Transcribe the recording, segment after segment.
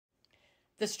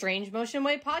The Strange Motion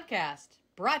Way podcast,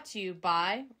 brought to you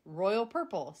by Royal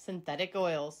Purple Synthetic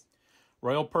Oils.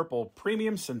 Royal Purple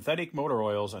premium synthetic motor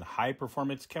oils and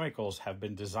high-performance chemicals have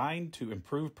been designed to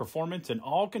improve performance in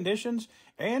all conditions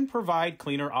and provide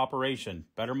cleaner operation,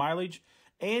 better mileage,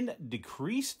 and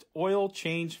decreased oil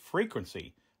change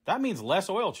frequency. That means less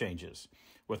oil changes.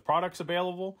 With products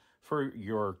available for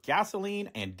your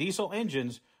gasoline and diesel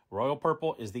engines, Royal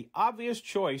Purple is the obvious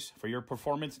choice for your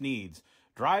performance needs.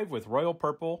 Drive with Royal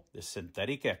Purple, the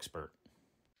synthetic expert.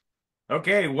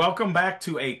 Okay, welcome back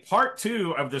to a part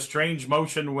 2 of the Strange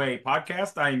Motion Way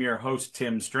podcast. I am your host,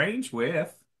 Tim Strange,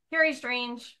 with Carrie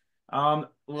Strange.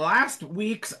 Last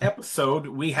week's episode,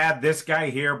 we had this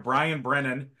guy here, Brian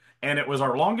Brennan, and it was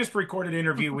our longest recorded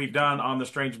interview we've done on the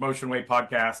Strange Motion Way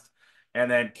podcast. And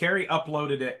then Carrie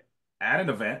uploaded it at an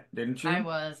event, didn't you? I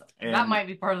was. And that might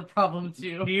be part of the problem,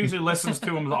 too. She usually listens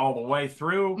to them all the way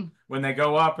through when they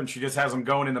go up, and she just has them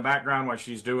going in the background while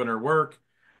she's doing her work.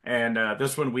 And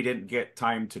this one, we didn't get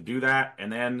time to do that.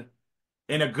 And then,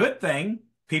 in a good thing,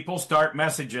 people start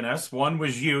messaging us. One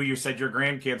was you. You said your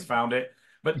grandkids found it.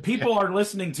 But people are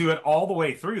listening to it all the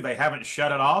way through. They haven't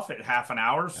shut it off at half an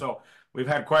hour. So we've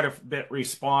had quite a bit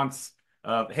response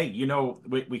of, hey, you know,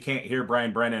 we can't hear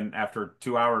Brian Brennan after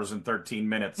 2 hours and 13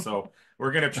 minutes. So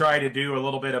we're going to try to do a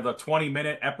little bit of a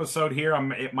 20-minute episode here.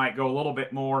 It might go a little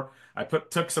bit more. I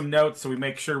took some notes so we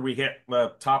make sure we hit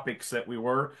the topics that we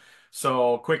were.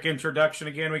 So quick introduction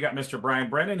again. We got Mr. Brian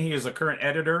Brennan. He is a current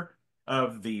editor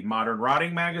of the Modern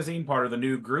Rotting magazine, part of the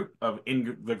new group of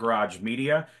In the Garage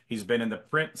Media. He's been in the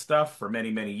print stuff for many,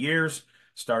 many years.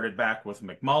 Started back with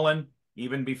McMullen.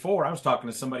 Even before, I was talking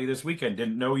to somebody this weekend,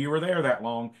 didn't know you were there that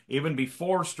long, even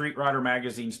before Street Rodder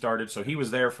magazine started. So he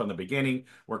was there from the beginning,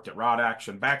 worked at Rod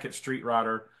Action, back at Street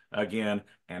Rodder again.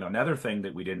 And another thing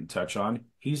that we didn't touch on,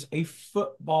 he's a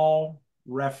football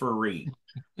referee.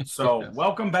 So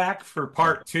welcome back for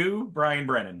part 2, Brian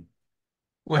Brennan.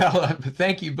 Well,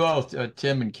 thank you both,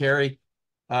 Tim and Carrie.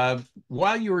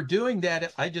 While you were doing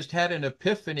that, I just had an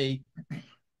epiphany.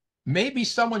 Maybe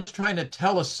someone's trying to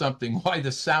tell us something, why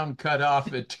the sound cut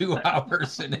off at 2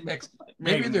 hours and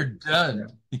maybe they're done.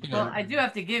 You know? Well, I do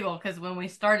have to giggle because when we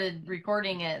started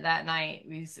recording it that night,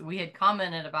 we had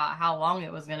commented about how long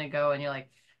it was going to go, and you're like,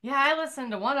 yeah, I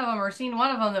listened to one of them or seen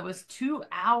one of them that was 2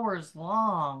 hours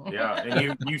long. Yeah,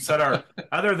 and you said our,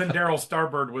 other than Daryl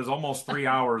Starbird, was almost 3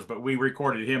 hours, but we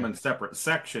recorded him in separate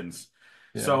sections.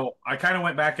 Yeah. So I kind of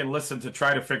went back and listened to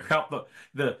try to figure out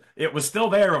it was still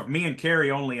there of me and Carrie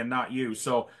only and not you.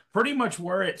 So pretty much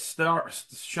where it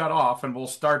shut off, and we'll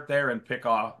start there and pick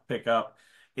up,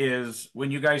 is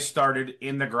when you guys started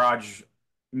In the Garage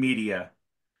Media.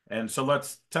 And so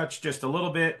let's touch just a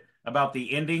little bit about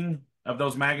the ending of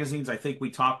those magazines. I think we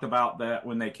talked about that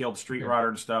when they killed Street Rodder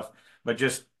and stuff, but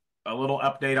just a little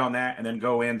update on that and then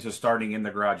go into starting In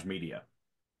the Garage Media.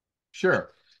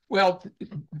 Sure. Well,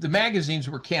 the magazines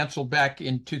were canceled back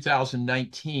in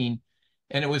 2019,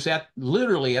 and it was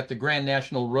literally at the Grand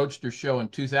National Roadster Show in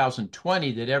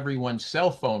 2020 that everyone's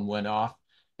cell phone went off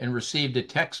and received a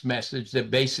text message that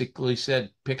basically said,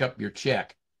 pick up your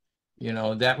check. You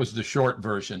know, that was the short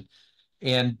version.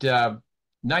 And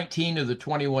 19 of the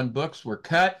 21 books were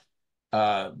cut.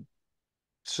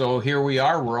 So here we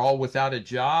are. We're all without a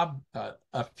job.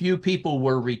 A few people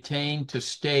were retained to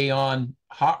stay on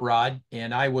Hot Rod,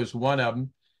 and I was one of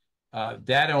them.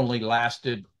 That only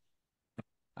lasted,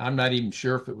 I'm not even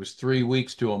sure if it was 3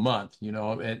 weeks to a month, you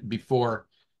know,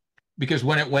 because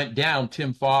when it went down,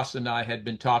 Tim Foss and I had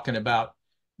been talking about,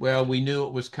 well, we knew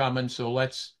it was coming, so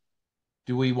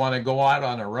do we want to go out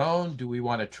on our own? Do we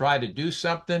want to try to do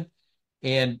something?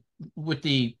 And with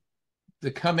the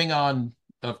coming on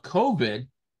of COVID,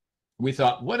 we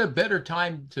thought, what a better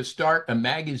time to start a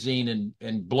magazine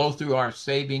and blow through our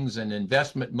savings and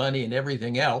investment money and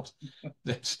everything else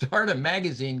than start a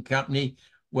magazine company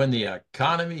when the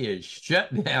economy is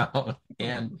shut down.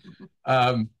 And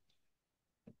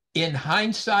in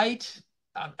hindsight,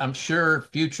 I'm sure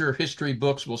future history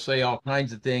books will say all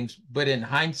kinds of things, but in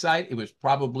hindsight, it was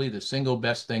probably the single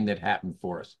best thing that happened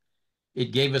for us.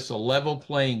 It gave us a level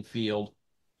playing field.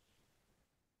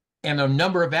 And a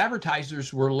number of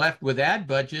advertisers were left with ad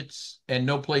budgets and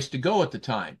no place to go at the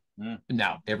time.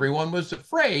 Now, everyone was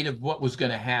afraid of what was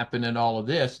going to happen and all of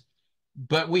this,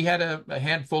 but we had a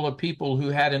handful of people who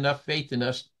had enough faith in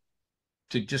us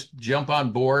to just jump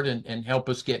on board and help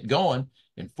us get going.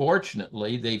 And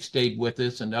fortunately, they've stayed with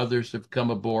us, and others have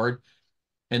come aboard.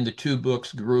 And the 2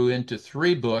 books grew into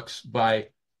 3 books by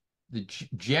the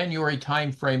January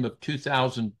timeframe of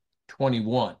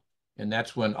 2021. And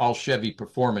that's when All Chevy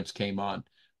Performance came on.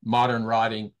 Modern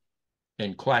Rotting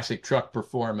and Classic Truck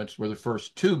Performance were the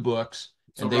first 2 books.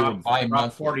 So and they were Rob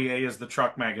bi-monthly. Fortier is the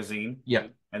truck magazine, Yeah,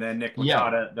 and then Nick yeah,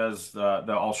 Licata does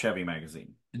the All Chevy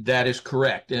magazine. that is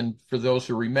correct. And for those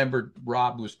who remember,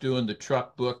 Rob was doing the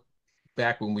truck book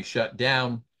back when we shut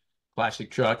down Classic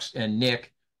Trucks, and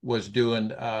Nick was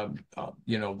doing,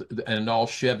 an all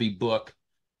Chevy book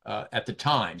at the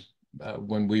time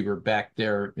when we were back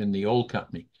there in the old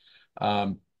company.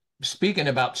 Um, Speaking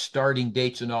about starting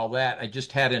dates and all that, I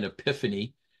just had an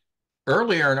epiphany.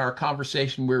 Earlier in our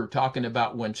conversation, we were talking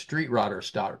about when Street Rodder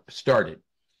started.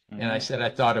 And I Mm-hmm. said I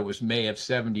thought it was May of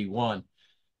 71.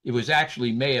 It was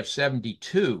actually May of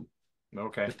 72.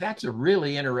 Okay. But that's a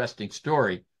really interesting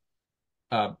story.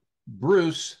 Uh,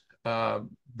 Bruce uh,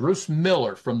 Bruce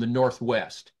Miller from the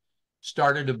Northwest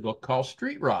started a book called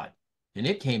Street Rod, and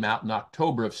it came out in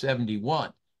October of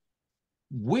 71.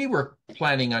 We were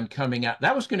planning on coming out.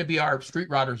 That was going to be our Street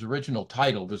Rodder's original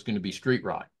title, was going to be Street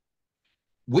Rod.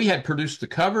 We had produced the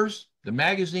covers, the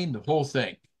magazine, the whole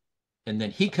thing. And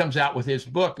then he comes out with his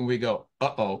book, and we go,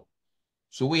 uh-oh.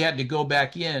 So we had to go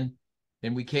back in,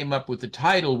 and we came up with the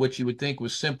title, which you would think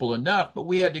was simple enough, but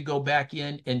we had to go back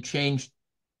in and change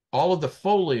all of the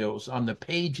folios on the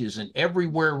pages, and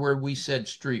everywhere where we said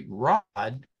Street Rod,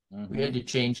 we had to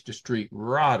change to Street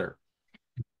Rodder.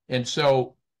 And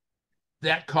so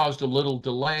that caused a little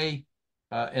delay,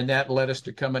 and that led us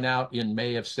to coming out in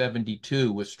May of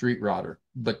 72 with Street Rodder.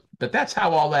 But that's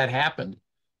how all that happened.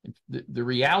 The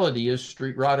reality is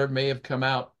Street Rodder may have come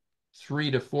out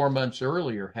 3 to 4 months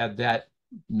earlier had that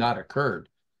not occurred.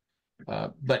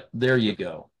 But there you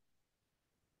go.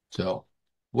 So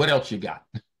what else you got?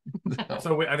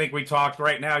 So I think we talked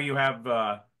right now. You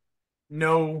have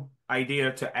no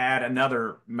idea to add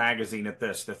another magazine at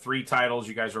this. The 3 titles,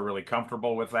 you guys are really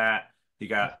comfortable with that. You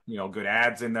got, good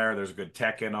ads in there. There's good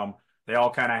tech in them. They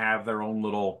all kind of have their own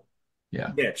little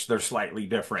niche. They're slightly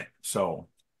different. So,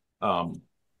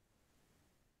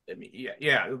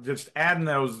 just adding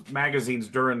those magazines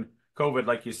during COVID,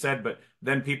 like you said, but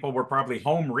then people were probably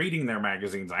home reading their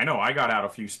magazines. I know I got out a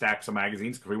few stacks of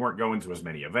magazines because we weren't going to as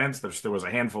many events. There was a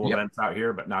handful of events out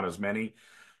here, but not as many.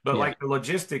 But like the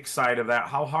logistics side of that,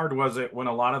 how hard was it when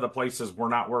a lot of the places were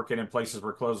not working and places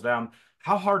were closed down?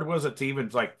 How hard was it to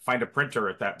even find a printer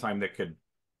at that time that could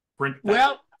print that?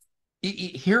 Well,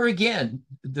 here again,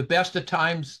 the best of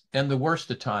times and the worst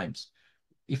of times.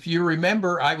 If you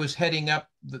remember, I was heading up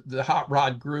the hot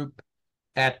rod group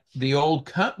at the old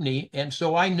company, and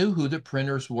so I knew who the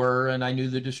printers were, and I knew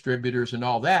the distributors and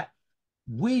all that.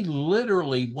 We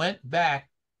literally went back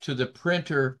to the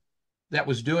printer that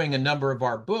was doing a number of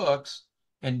our books,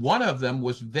 and one of them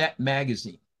was Vet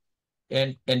Magazine.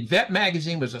 And Vet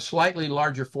Magazine was a slightly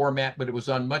larger format, but it was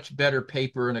on much better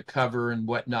paper and a cover and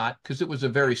whatnot, because it was a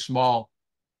very small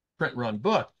print run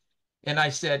book. And I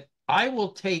said, I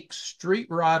will take Street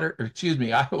Rodder,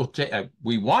 I will take,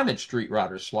 we wanted Street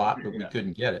Rodder slot, but we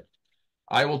couldn't get it.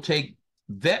 I will take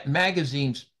Vet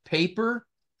Magazine's paper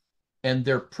and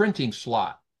their printing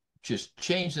slot. Just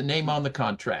change the name on the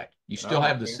contract. You still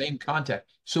have the same contact.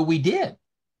 So we did.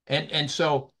 And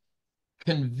so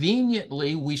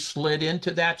conveniently, we slid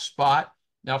into that spot.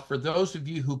 Now, for those of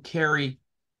you who keep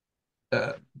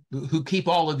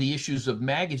all of the issues of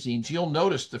magazines, you'll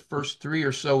notice the first 3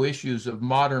 or so issues of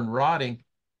Modern Rotting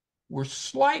were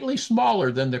slightly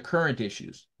smaller than the current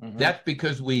issues. That's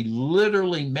because we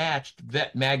literally matched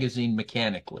Vet Magazine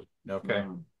mechanically. Okay.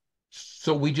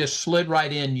 So we just slid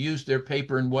right in, used their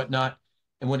paper and whatnot.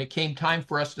 And when it came time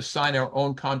for us to sign our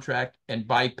own contract and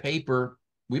buy paper,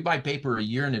 we buy paper a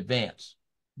year in advance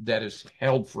that is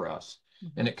held for us.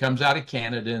 And it comes out of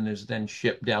Canada and is then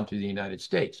shipped down to the United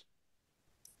States.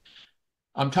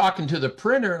 I'm talking to the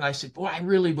printer and I said, boy, I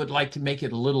really would like to make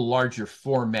it a little larger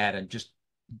format and just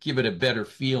give it a better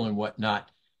feel and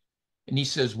whatnot. And he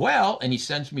says, well, and he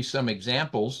sends me some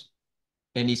examples.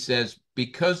 And he says,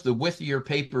 because the width of your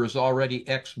paper is already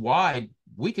X wide,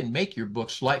 we can make your book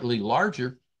slightly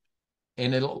larger.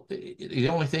 And the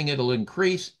only thing it'll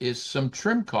increase is some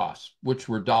trim costs, which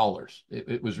were dollars.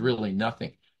 It was really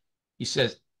nothing. He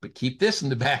says, but keep this in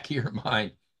the back of your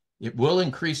mind. It will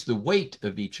increase the weight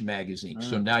of each magazine.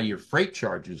 So now your freight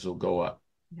charges will go up.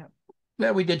 Yep.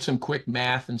 Well, we did some quick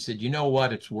math and said, you know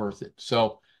what? It's worth it.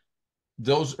 So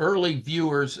those early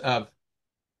viewers of,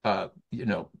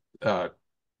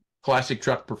 Classic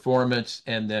Truck Performance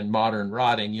and then Modern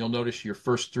Rotting, you'll notice your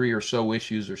first 3 or so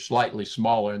issues are slightly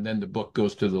smaller, and then the book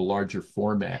goes to the larger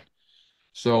format.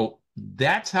 So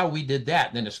that's how we did that.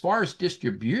 And then as far as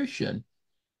distribution,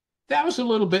 that was a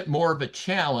little bit more of a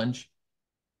challenge,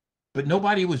 but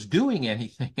nobody was doing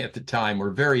anything at the time, or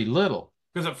very little.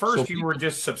 Because at first you were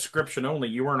just subscription only.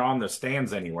 You weren't on the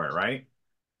stands anywhere, right?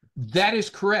 That is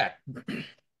correct.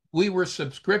 we were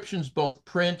subscriptions, both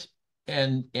print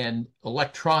and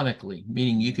electronically,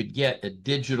 meaning you could get a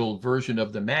digital version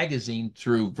of the magazine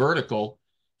through Vertical.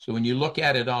 So when you look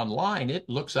at it online, it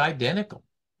looks identical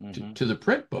to the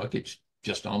print book. It's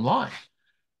just online.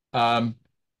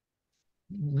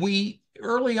 We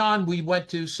early on we went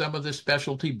to some of the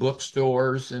specialty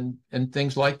bookstores and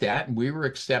things like that, and we were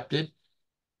accepted.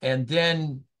 And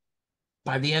then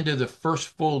by the end of the first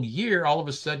full year, all of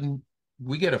a sudden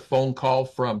we get a phone call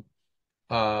from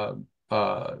uh,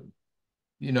 uh,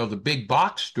 the big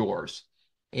box stores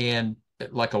and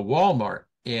like a Walmart,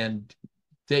 and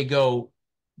they go,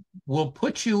 "We'll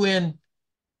put you in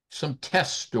some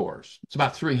test stores. It's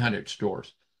about 300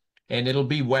 stores, and it'll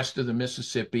be west of the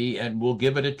Mississippi, and we'll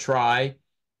give it a try.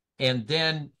 And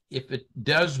then if it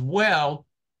does well,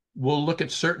 we'll look at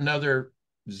certain other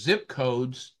zip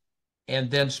codes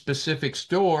and then specific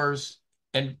stores."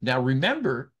 And now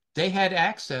remember, they had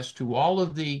access to all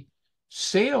of the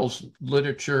sales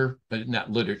literature, but not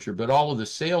literature, but all of the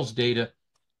sales data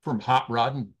from Hot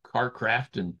Rod and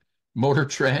Carcraft and Motor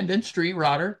Trend and Street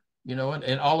Rodder,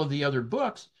 and all of the other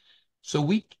books. So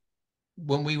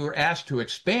when we were asked to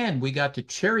expand, we got to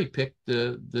cherry pick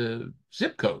the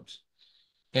zip codes.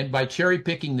 And by cherry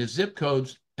picking the zip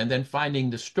codes and then finding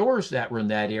the stores that were in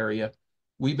that area,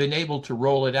 we've been able to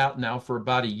roll it out now for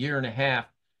about a year and a half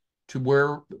to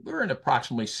where we're in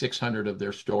approximately 600 of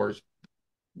their stores,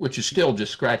 which is still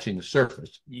just scratching the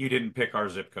surface. You didn't pick our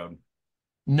zip code.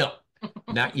 No,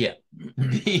 not yet.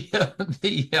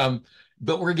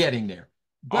 But we're getting there.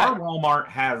 Our Walmart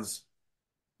has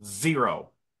 0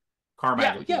 car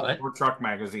magazines or truck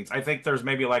magazines. I think there's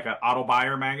maybe like an auto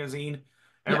buyer magazine.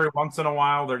 Every once in a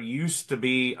while, there used to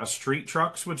be a Street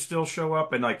Trucks would still show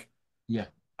up, and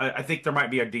I think there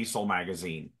might be a diesel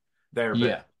magazine there.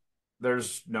 But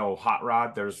there's no Hot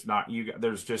Rod. There's not you.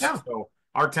 There's just so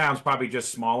our town's probably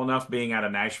just small enough, being out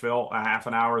of Nashville, a half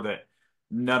an hour, that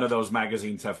none of those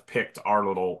magazines have picked our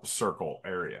little circle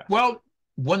area. Well,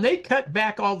 when they cut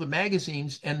back all the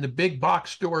magazines and the big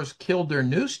box stores killed their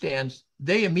newsstands,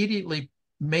 they immediately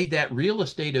made that real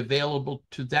estate available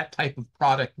to that type of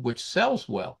product which sells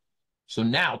well. So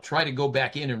now try to go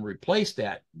back in and replace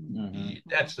that.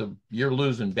 You're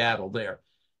losing battle there.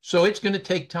 So it's going to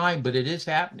take time, but it is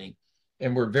happening,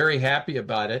 and we're very happy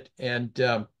about it. And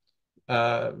we're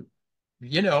on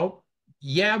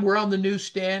the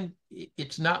newsstand.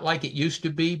 It's not like it used to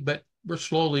be, but we're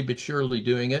slowly but surely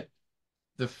doing it.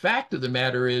 The fact of the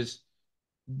matter is,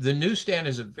 the newsstand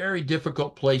is a very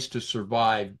difficult place to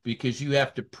survive because you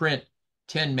have to print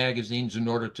 10 magazines in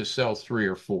order to sell 3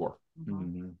 or 4.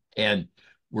 And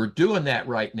we're doing that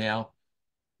right now,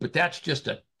 but that's just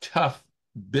a tough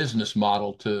business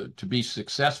model to be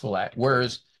successful at.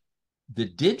 Whereas the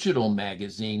digital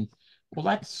magazine, well,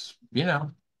 that's,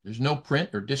 there's no print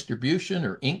or distribution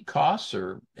or ink costs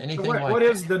or anything like that. What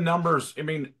is the numbers? I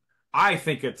mean, I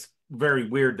think it's very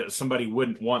weird that somebody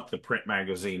wouldn't want the print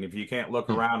magazine. If you can't look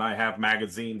around, I have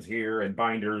magazines here and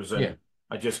binders, and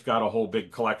I just got a whole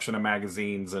big collection of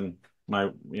magazines, and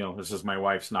this is my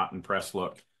wife's not impressed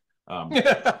look.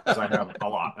 Because I have a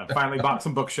lot. I finally bought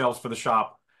some bookshelves for the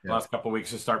shop the last couple of weeks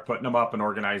to start putting them up and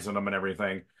organizing them and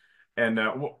everything. And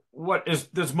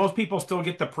does most people still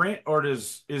get the print, or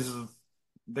is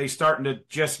they starting to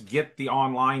just get the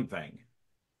online thing?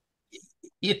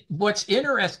 What's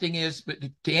interesting is, but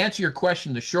to answer your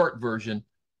question, the short version,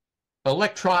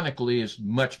 electronically is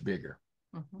much bigger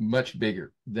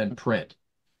than print.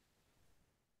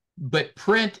 But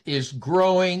print is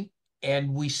growing,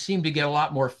 and we seem to get a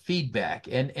lot more feedback.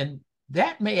 And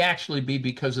that may actually be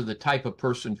because of the type of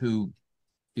person who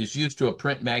is used to a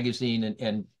print magazine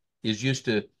and is used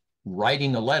to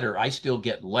writing a letter. I still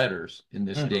get letters in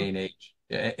this day and age.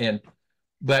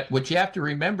 But what you have to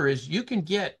remember is you can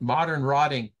get Modern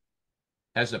Rotting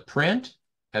as a print,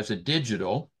 as a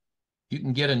digital. You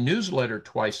can get a newsletter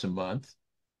twice a month.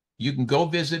 You can go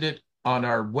visit it on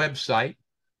our website.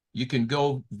 You can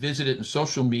go visit it in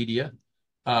social media.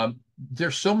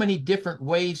 There's so many different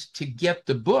ways to get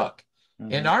the book.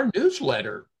 And our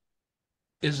newsletter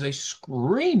is a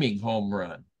screaming home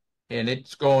run. And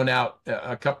it's going out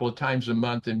a couple of times a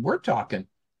month. And we're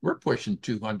pushing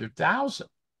 200,000.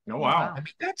 Oh, wow. I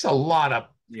mean, that's a lot of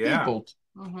people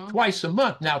twice a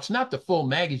month. Now, it's not the full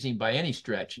magazine by any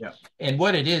stretch. And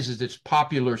what it is it's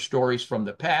popular stories from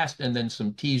the past, and then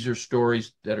some teaser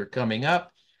stories that are coming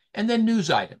up, and then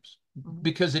news items,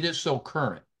 because it is so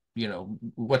current,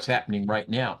 what's happening right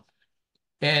now.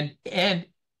 And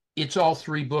it's all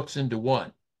 3 books into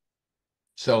one.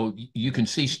 So you can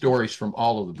see stories from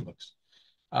all of the books.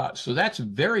 So that's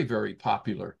very, very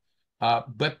popular.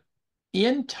 But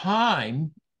in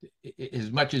time,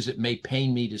 as much as it may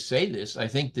pain me to say this, I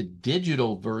think the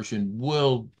digital version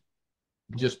will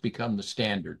just become the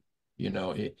standard,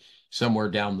 somewhere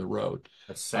down the road.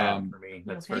 That's sad for me. It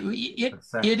that's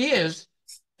sad. it is,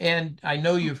 and I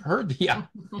know you've heard the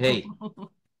hey,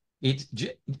 it's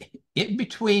in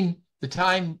between the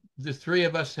time the three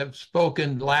of us have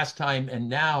spoken last time and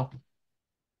now,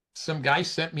 some guy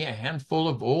sent me a handful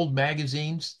of old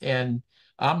magazines, and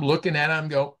I'm looking at them and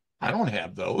go, I don't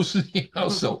have those,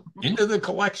 so into the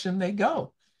collection they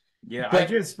go. Yeah, I But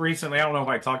just recently, I don't know if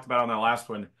I talked about it on the last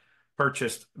one,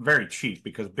 purchased very cheap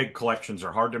because big collections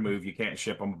are hard to move. You can't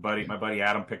ship them. My buddy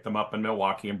Adam picked them up in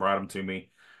Milwaukee and brought them to me.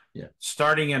 yeah,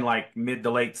 Starting in like mid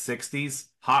to late 60s,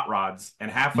 hot rods,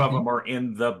 and half of them are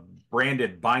in the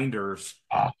branded binders,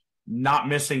 Ah, not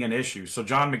missing an issue. So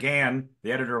John McGann,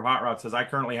 the editor of Hot Rod, says I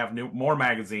currently have more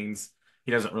magazines.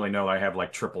 He doesn't really know that I have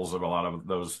like triples of a lot of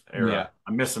those era. yeah,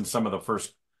 I'm missing some of the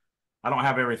first. I don't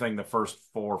have everything the first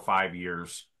 4 or 5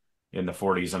 years in the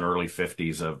 40s and early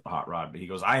 50s of Hot Rod. But he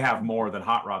goes, I have more than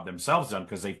Hot Rod themselves done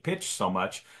because they've pitched so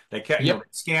much. They kept, yep,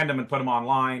 scanned them and put them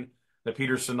online, the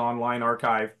Peterson Online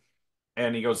Archive.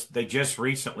 And he goes, they just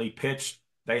recently pitched.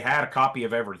 They had a copy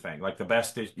of everything, like the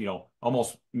best,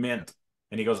 almost mint.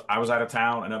 And he goes, I was out of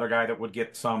town, another guy that would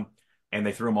get some, and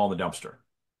they threw them all in the dumpster.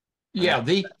 yeah.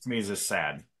 That to me is just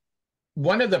sad.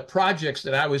 One of the projects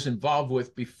that I was involved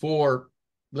with before,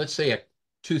 let's say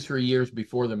 2-3 years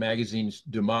before the magazine's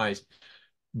demise,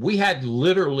 we had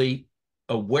literally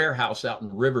a warehouse out in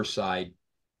Riverside,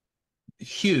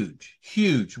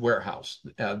 huge warehouse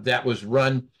that was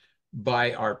run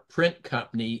by our print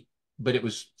company, but it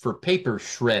was for paper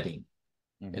shredding.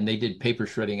 And they did paper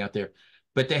shredding out there.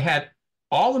 But they had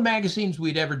all the magazines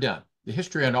we'd ever done, the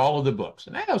history on all of the books.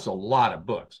 And that was a lot of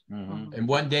books. And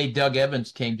one day, Doug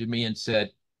Evans came to me and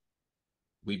said,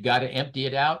 we've got to empty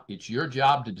it out. It's your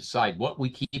job to decide what we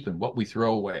keep and what we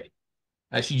throw away.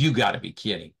 I said, you got to be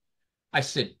kidding. I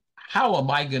said, how am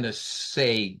I going to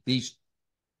say these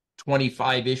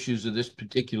 25 issues of this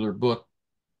particular book?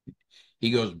 He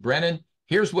goes, Brennan,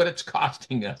 here's what it's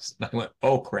costing us. And I went,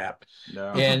 oh, crap.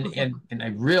 No. And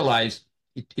I realized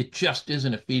it just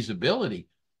isn't a feasibility.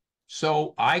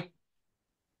 So I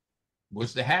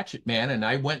was the hatchet man, and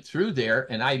I went through there,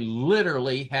 and I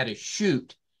literally had a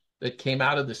chute that came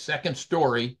out of the second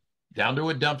story down to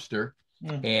a dumpster.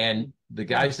 And the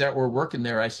guys that were working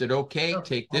there, I said, okay,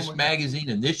 take this magazine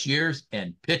and this year's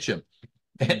and pitch them.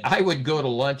 And I would go to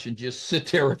lunch and just sit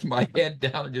there with my head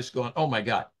down and just going, oh my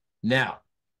God. Now,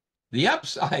 the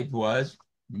upside was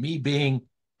me being.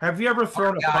 Have you ever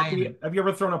thrown a puppy? Have you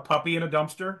ever thrown a puppy in a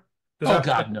dumpster? Oh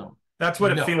God, no. That's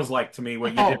what it feels like to me.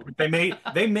 What you did.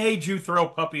 They made you throw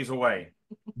puppies away.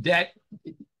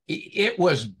 It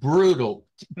was brutal,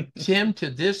 Tim. To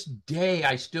this day,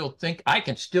 I still think I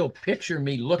can still picture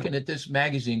me looking at this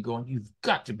magazine, going, "You've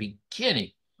got to be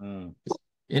kidding!"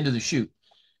 Into the chute.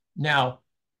 Now,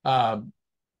 all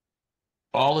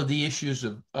of the issues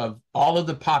of all of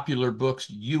the popular books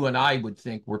you and I would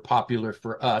think were popular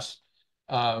for us,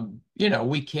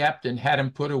 we kept and had them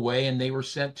put away, and they were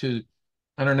sent to.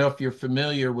 I don't know if you're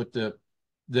familiar with the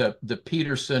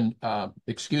Peterson,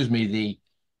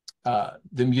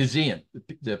 the museum,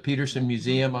 the Peterson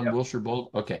Museum on Wilshire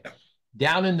Boulevard. Okay,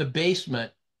 down in the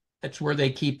basement, that's where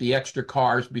they keep the extra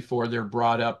cars before they're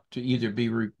brought up to either be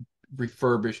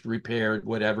refurbished, repaired,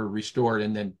 whatever, restored,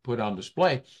 and then put on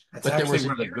display. That's but actually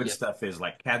where the good stuff is.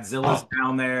 Like Cadzilla's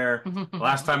down there.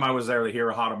 Last time I was there, the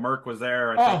Hirohata Merc was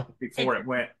there. I think before it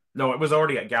went. No, it was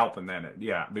already at Galpin then.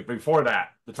 Before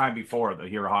that, the time before, the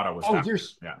Hirohata was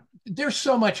down. There's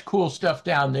so much cool stuff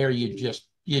down there. You just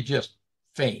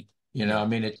faint. I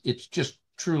mean, it's just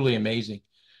truly amazing.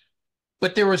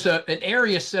 But there was an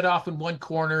area set off in one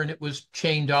corner, and it was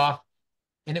chained off,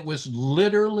 and it was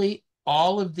literally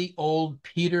all of the old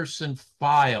Peterson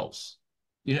files,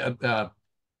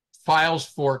 files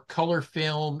for color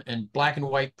film and black and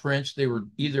white prints. They were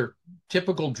either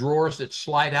typical drawers that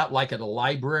slide out like at a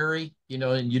library,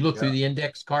 and you look through the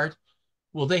index cards.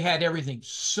 Well, they had everything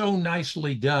so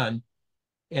nicely done.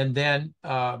 And then,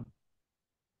 then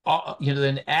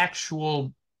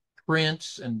actual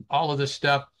prints and all of this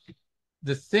stuff,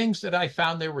 the things that I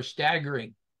found there were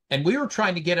staggering. And we were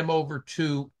trying to get them over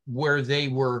to where they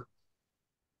were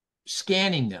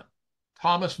scanning them.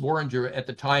 Thomas Warringer at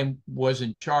the time was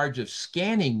in charge of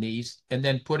scanning these and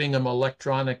then putting them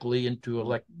electronically into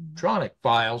electronic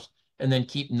files and then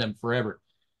keeping them forever.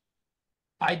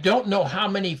 I don't know how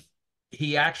many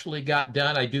he actually got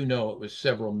done. I do know it was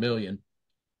several million,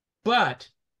 but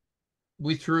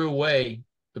we threw away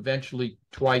eventually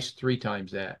 2, 3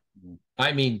 times that.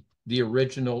 I mean, the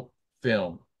original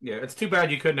film, Yeah, it's too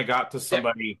bad you couldn't have got to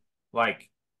somebody like,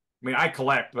 I mean, I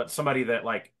collect, but somebody that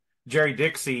like Jerry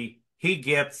Dixie, he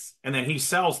gets and then he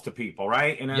sells to people,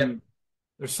 right? And Yep. then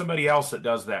there's somebody else that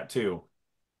does that too.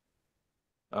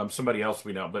 Somebody else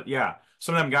we know, but yeah,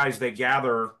 some of them guys they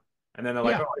gather and then they're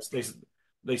like, Yeah. oh,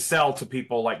 they sell to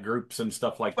people like groups and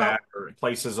stuff like Well, that, or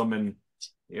places them in,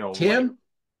 like, Tim,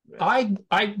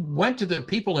 I went to the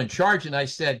people in charge and I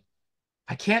said,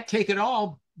 I can't take it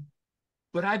all,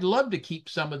 but I'd love to keep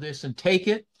some of this and take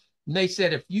it. And they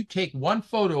said, if you take one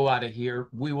photo out of here,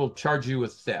 we will charge you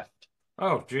with theft.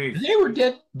 oh, geez,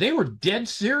 They were dead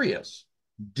serious,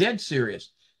 dead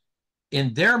serious.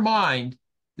 In their mind,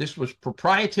 this was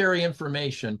proprietary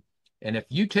information. And if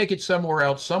you take it somewhere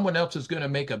else, someone else is going to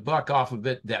make a buck off of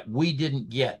it that we didn't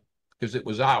get because it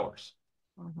was ours.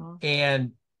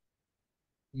 And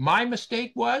my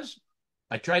mistake was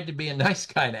I tried to be a nice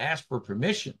guy and ask for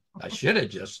permission. I should have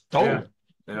just stolen.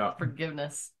 Yeah.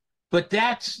 Forgiveness. But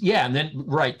that's, yeah, and then,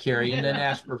 right, Carrie, and then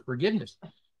ask for forgiveness.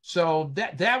 So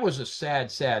that was a sad,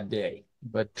 sad day.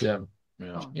 But, you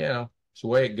know, it's the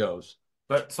way it goes.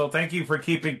 But so thank you for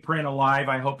keeping print alive.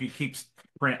 I hope you keep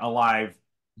print alive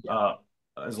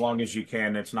as long as you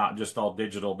can. It's not just all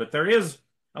digital, but there is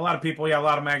a lot of people. Yeah, a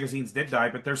lot of magazines did die,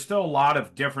 but there's still a lot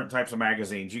of different types of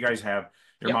magazines. You guys have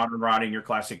your modern rotting, your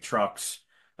classic trucks,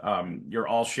 your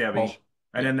all Chevy.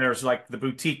 And then there's like the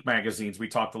boutique magazines. We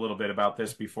talked a little bit about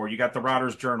this before. You got the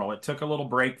Rodder's Journal. It took a little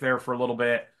break there for a little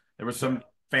bit. There was some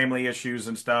family issues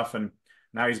and stuff, and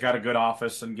now he's got a good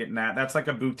office and getting that. That's like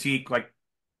a boutique, like,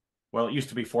 well, it used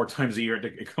to be 4 times a year.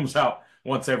 It comes out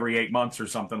once every 8 months or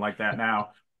something like that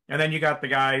now. And then you got the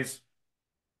guys,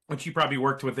 which you probably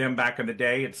worked with them back in the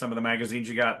day at some of the magazines.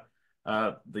 You got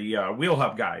the Wheel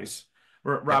Hub guys,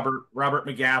 Robert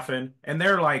McGaffin, and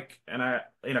they're like in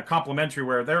a complimentary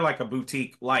where they're like a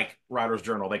boutique like Rodder's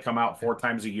Journal. They come out 4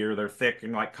 times a year. They're thick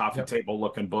and like coffee table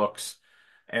looking books,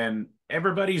 and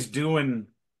everybody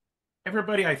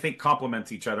I think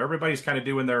complements each other. Everybody's kind of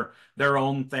doing their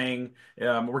own thing.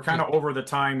 We're kind of over the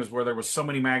times where there was so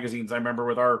many magazines. I remember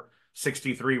with our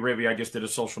 63 Rivy, I just did a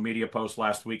social media post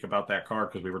last week about that car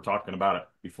because we were talking about it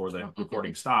before the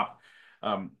recording stopped.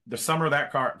 The summer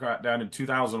that car got done in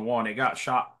 2001, it got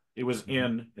shot. It was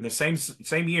in the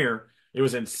same year. It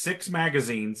was in 6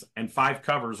 magazines and 5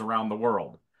 covers around the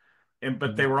world,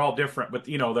 but they were all different. But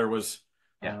there was.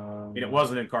 And it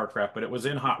wasn't in Carcraft, but it was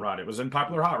in Hot Rod. It was in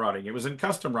Popular Hot Rodding. It was in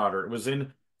Custom Rodder. It was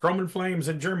in Chrome and Flames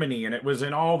in Germany, and it was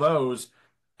in all those.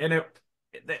 And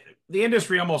the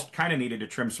industry almost kind of needed to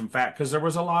trim some fat because there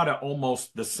was a lot of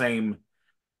almost the same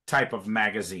type of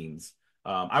magazines.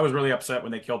 I was really upset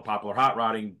when they killed Popular Hot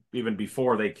Rodding even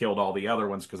before they killed all the other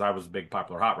ones because I was a big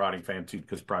Popular Hot Rodding fan too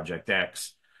because Project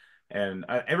X. And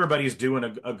everybody's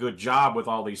doing a good job with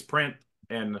all these print.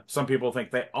 And some people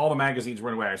think that all the magazines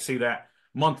went away. I see that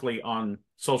monthly on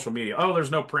social media. Oh,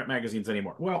 there's no print magazines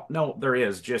anymore. Well, no, there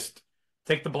is. Just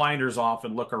take the blinders off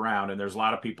and look around, and there's a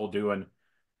lot of people doing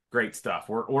great stuff.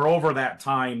 We're over that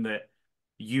time that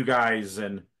you guys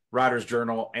and Rodder's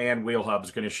Journal and Wheel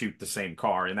Hub's going to shoot the same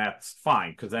car, and that's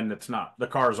fine because then the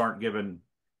cars aren't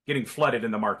getting flooded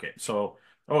in the market. So,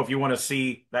 if you want to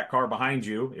see that car behind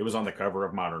you, it was on the cover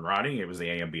of Modern Rotting. It was the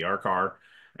AMBR car,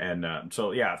 and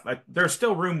so yeah, there's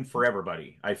still room for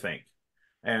everybody, I think.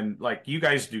 And like you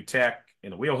guys do tech,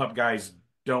 and the Wheel Hub guys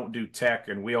don't do tech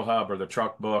and Wheel Hub or the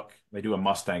truck book. They do a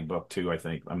Mustang book too, I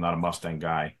think. I'm not a Mustang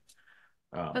guy.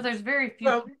 But there's very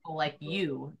few people like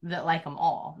you that like them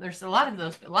all. There's a lot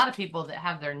of people that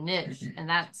have their niche, and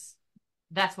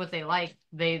that's what they like.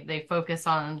 They focus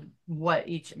on what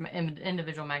each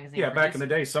individual magazine. Yeah, back in the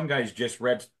day, some guys just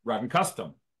read Rod and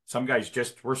Custom. Some guys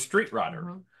just were Street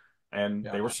Rodder, and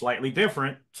they were slightly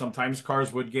different. Sometimes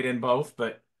cars would get in both,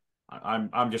 but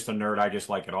I'm just a nerd. I just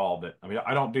like it all. But I mean,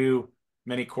 I don't do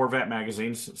many Corvette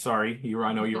magazines. Sorry,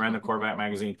 I know you ran the Corvette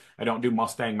magazine. I don't do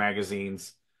Mustang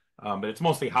magazines, but it's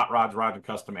mostly hot rods, Rod and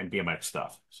Custom, and BMX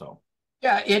stuff. So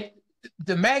yeah,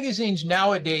 the magazines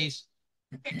nowadays,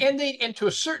 and to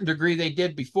a certain degree they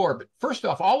did before. But first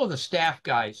off, all of the staff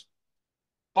guys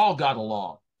all got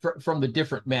along from the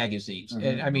different magazines.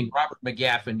 And I mean, Robert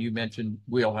McGaffin, you mentioned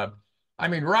Wheel Hub. I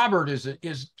mean, Robert is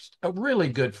a really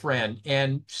good friend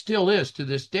and still is to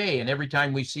this day. And every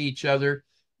time we see each other,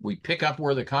 we pick up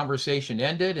where the conversation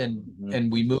ended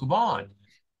and we move on.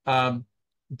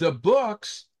 The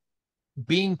books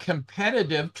being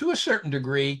competitive to a certain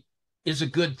degree is a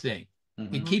good thing.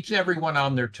 It keeps everyone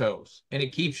on their toes and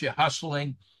it keeps you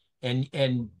hustling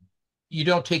and you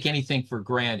don't take anything for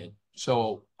granted.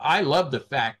 So I love the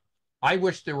fact, I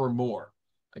wish there were more.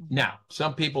 Now,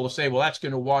 some people will say, well, that's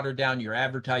going to water down your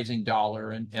advertising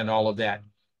dollar and all of that.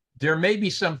 There may be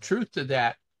some truth to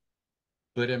that,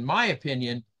 But in my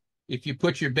opinion, if you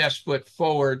put your best foot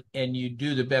forward and you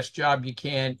do the best job you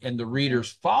can, and the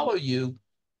readers follow you,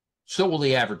 so will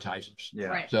the advertisers. Yeah.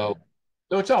 Right. So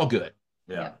it's all good.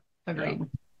 Yeah. Agreed. Yeah.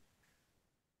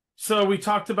 So we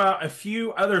talked about a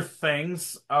few other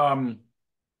things.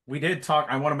 We did talk.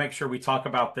 I want to make sure we talk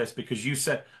about this because you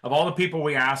said of all the people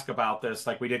we ask about this,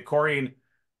 like we did Corey and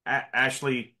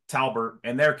Ashley Talbert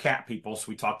and their cat people. So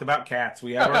we talked about cats.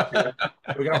 We have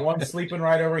we got one sleeping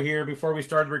right over here before we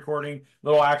started recording.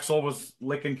 Little Axel was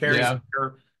licking Carrie's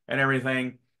ear and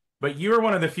everything. But you were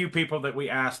one of the few people that we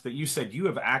asked that you said you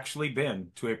have actually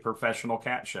been to a professional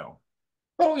cat show.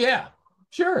 Oh yeah,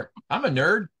 sure. I'm a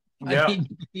nerd. Yeah.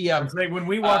 I mean, when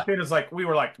we walked in, it's like we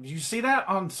were like, "Did you see that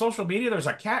on social media? There's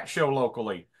a cat show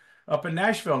locally up in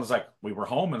Nashville." And it's like we were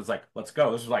home, and it's like, "Let's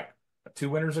go." This was like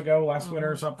 2 winters ago, last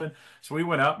winter or something. So we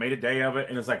went up, made a day of it,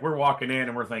 and it's like we're walking in,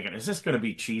 and we're thinking, "Is this going to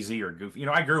be cheesy or goofy?" You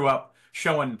know, I grew up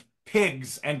showing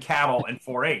pigs and cattle in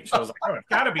 4-H. So I was like, "Oh, it's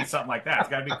got to be something like that. It's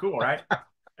got to be cool, right?"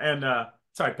 And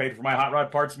so I paid for my hot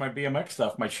rod parts, my BMX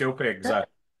stuff, my show pigs.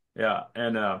 Yeah,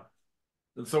 and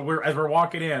so as we're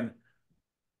walking in.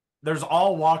 There's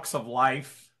all walks of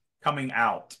life coming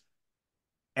out,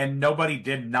 and nobody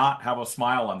did not have a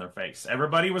smile on their face.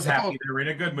 Everybody was happy. They were in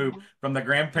a good mood, from the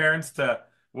grandparents to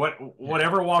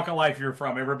whatever walk of life you're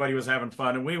from. Everybody was having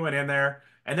fun, and we went in there,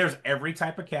 and there's every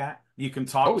type of cat. You can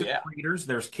talk to the breeders.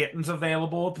 There's kittens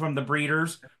available from the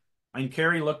breeders. And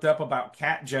Carrie looked up about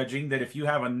cat judging, that if you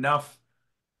have enough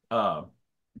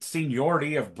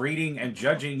seniority of breeding and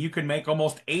judging, you can make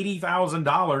almost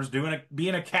 $80,000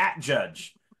 being a cat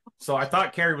judge. So I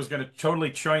thought Carrie was going to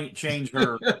totally change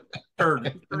her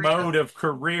mode of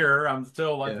career. I'm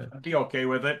still I'd be okay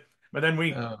with it. But then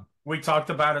we talked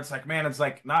about it. It's like, man, it's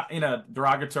like not in a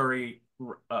derogatory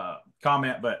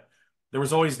comment, but there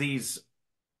was always these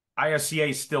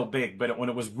ISCA still big, but when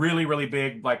it was really, really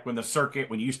big, like when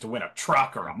you used to win a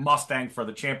truck or a Mustang for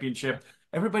the championship,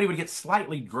 everybody would get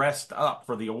slightly dressed up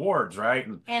for the awards, right?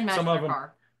 And match their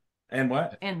car. And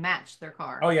what? And match their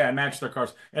car. Oh yeah, and match their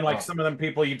cars. And like some of them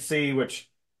people you'd see,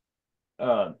 which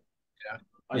I'm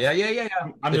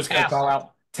just gonna call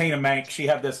out Tana Mank. She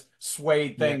had this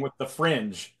suede thing with the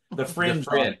fringe.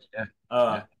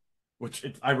 Which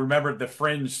I remembered the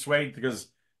fringe suede because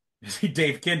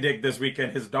Dave Kindig this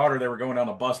weekend, his daughter, they were going on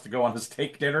a bus to go on his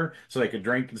steak dinner so they could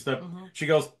drink and stuff. She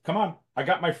goes, "Come on, I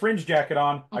got my fringe jacket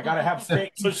on. I gotta have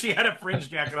steak." So she had a fringe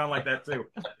jacket on like that too.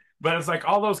 But it's like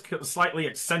all those slightly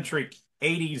eccentric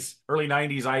 80s, early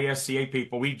 90s ISCA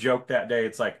people, we joked that day.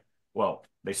 It's like, well,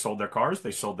 they sold their cars.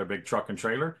 They sold their big truck and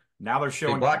trailer. Now they're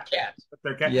showing cats.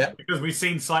 Because we've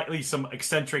seen some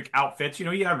eccentric outfits. You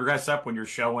know, you have to dress up when you're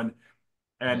showing.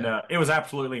 And it was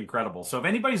absolutely incredible. So if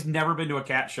anybody's never been to a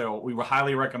cat show, we would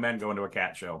highly recommend going to a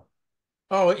cat show.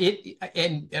 Oh,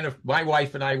 and if my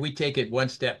wife and I, we take it one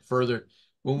step further.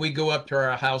 When we go up to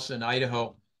our house in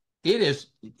Idaho, this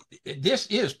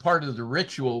is part of the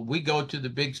ritual. We go to the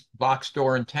big box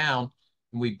store in town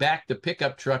and we back the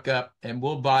pickup truck up and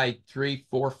we'll buy $300,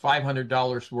 $400,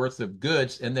 $500 worth of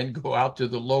goods and then go out to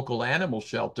the local animal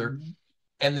shelter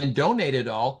and then donate it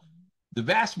all. The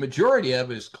vast majority of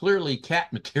it is clearly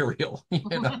cat material, you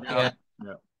know.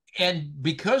 And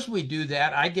because we do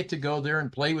that, I get to go there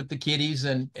and play with the kitties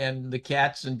and the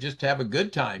cats and just have a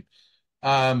good time.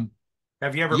 Have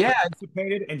you ever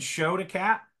participated and showed a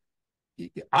cat?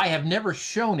 I have never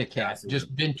shown a cat,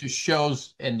 just been to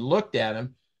shows and looked at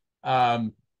them.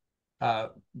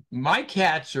 My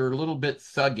cats are a little bit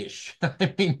thuggish.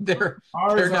 I mean, they're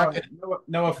not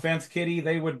no offense, Kitty.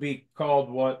 They would be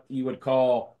called what you would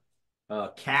call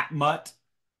cat mutt.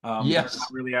 Yes.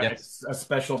 Not really a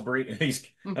special breed.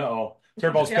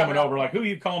 Turbo's coming over like, who are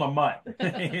you calling a mutt?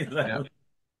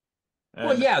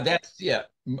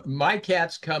 My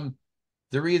cats come,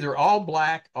 they're either all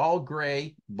black, all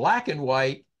gray, black and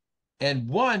white, and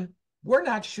one, we're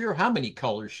not sure how many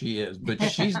colors she is, but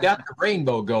she's got the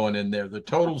rainbow going in there, the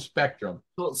total spectrum.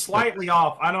 Slightly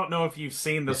off. I don't know if you've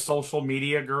seen the social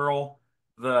media girl,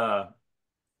 the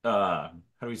how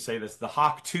do we say this? The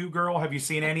Hawk 2 girl. Have you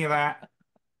seen any of that?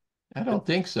 I don't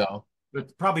think so.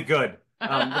 It's probably good.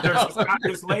 There's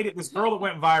this girl that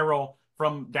went viral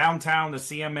from downtown, the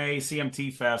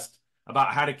CMT Fest, about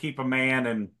how to keep a man,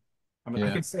 and I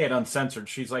can say it uncensored.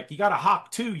 She's like, you got a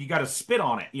Hawk 2, you got to spit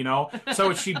on it, you know?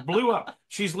 So she blew up.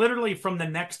 She's literally from the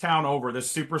next town over, this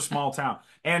super small town.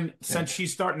 And since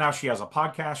she's starting now, she has a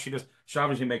podcast. She's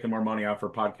obviously making more money off her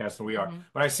podcast than we are.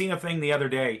 But I seen a thing the other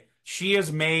day. She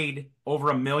has made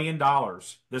over $1 million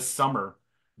this summer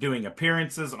doing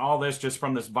appearances and all this just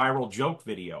from this viral joke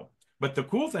video. But the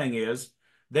cool thing is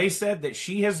They said that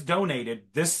she has donated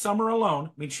this summer alone.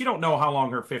 I mean, she don't know how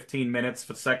long her 15 minutes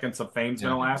for seconds of fame is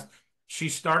going to last. She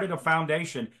started a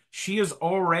foundation. She has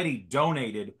already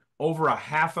donated over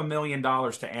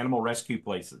 $500,000 to animal rescue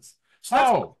places.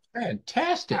 So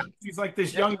fantastic. She's like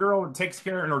this young girl who takes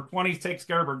care in her 20s, takes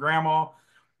care of her grandma.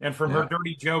 And from her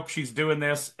dirty joke, she's doing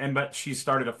this. But she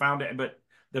started a foundation. But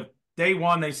the day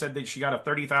one, they said that she got a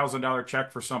 $30,000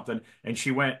 check for something. And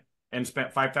she went and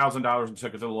spent $5,000 and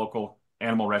took it to the local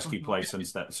animal rescue place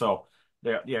instead. So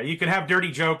yeah, you can have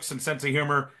dirty jokes and sense of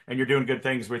humor, and you're doing good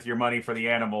things with your money for the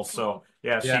animals. So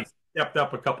she stepped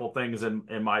up a couple things in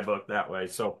my book that way.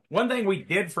 So one thing we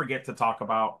did forget to talk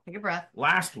about, take a breath,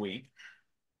 last week,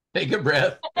 take a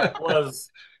breath, was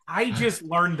I just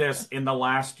learned this in the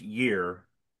last year.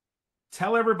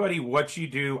 Tell everybody what you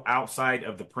do outside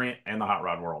of the print and the hot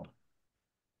rod world.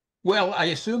 Well, I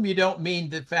assume you don't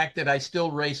mean the fact that I still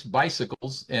race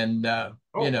bicycles and, race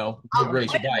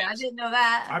bikes. I didn't know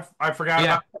that. I forgot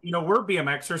about, we're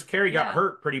BMXers. Carrie got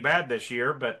hurt pretty bad this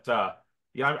year, but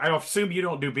I assume you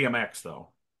don't do BMX though.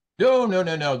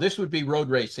 No. This would be road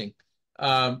racing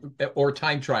or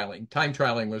time trialing. Time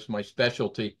trialing was my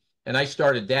specialty. And I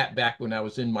started that back when I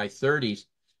was in my 30s.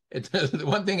 The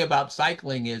one thing about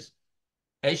cycling is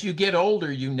as you get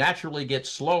older, you naturally get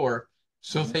slower.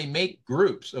 So they make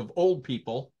groups of old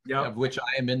people, of which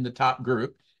I am in the top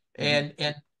group, and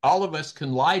all of us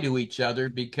can lie to each other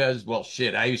because, well,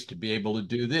 shit, I used to be able to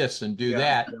do this and do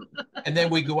that. And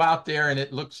then we go out there and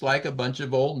it looks like a bunch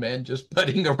of old men just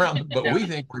putting around, but we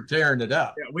think we're tearing it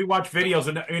up. Yeah, we watch videos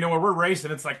and, when we're racing,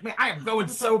 it's like, man, I am going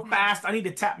so fast. I need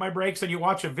to tap my brakes. And you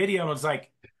watch a video and it's like,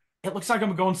 it looks like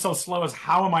I'm going so slow as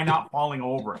how am I not falling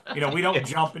over? We don't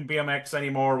jump in BMX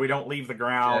anymore. We don't leave the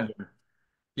ground.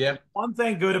 Yeah. One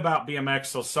thing good about BMX,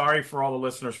 so sorry for all the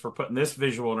listeners for putting this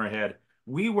visual in our head.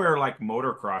 We wear like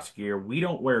motocross gear. We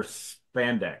don't wear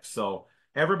spandex. So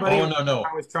everybody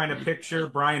I was trying to picture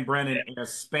Brian Brennan in a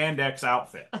spandex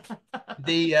outfit.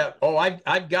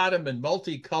 I've got them in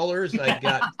multicolors. I've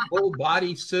got full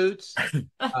body suits.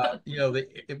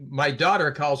 My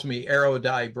daughter calls me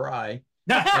Aerodye Bry.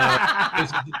 The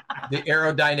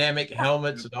aerodynamic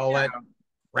helmets and all that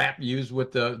crap used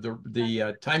with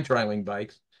the time trialing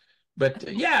bikes. But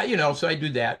so I do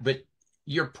that. But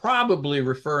you're probably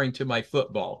referring to my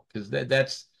football because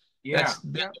that's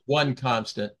one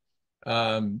constant.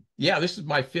 This is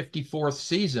my 54th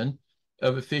season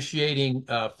of officiating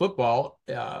football.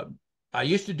 I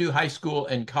used to do high school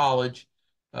and college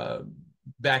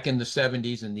back in the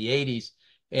 70s and the 80s,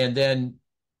 and then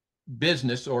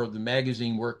business or the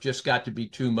magazine work just got to be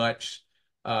too much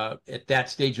at that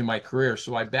stage of my career.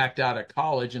 So I backed out of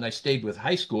college and I stayed with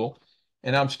high school,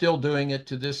 and I'm still doing it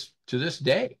to this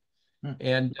day.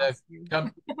 And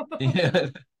come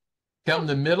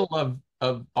the middle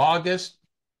of August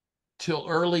till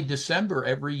early December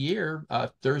every year,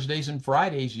 Thursdays and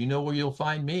Fridays, where you'll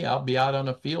find me. I'll be out on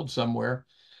a field somewhere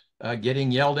getting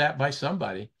yelled at by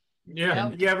somebody. Yeah.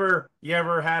 You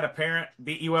ever had a parent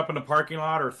beat you up in the parking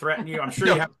lot or threaten you? I'm sure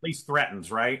you have at least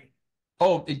threatens, right?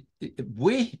 Oh,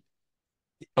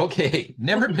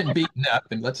 never been beaten up,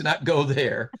 and let's not go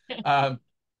there.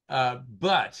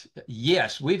 But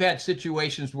yes, we've had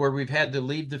situations where we've had to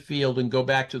leave the field and go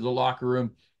back to the locker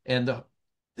room, and the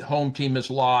home team has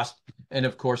lost, and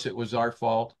of course it was our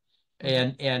fault,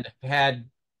 and had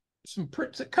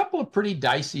a couple of pretty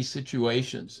dicey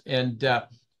situations, and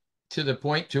to the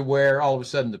point to where all of a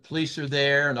sudden the police are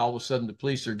there, and all of a sudden the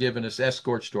police are giving us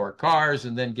escorts to our cars,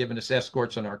 and then giving us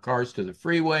escorts on our cars to the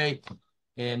freeway,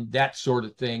 and that sort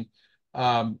of thing.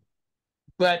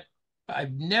 But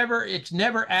it's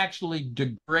never actually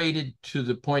degraded to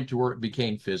the point to where it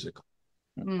became physical.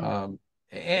 And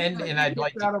I'd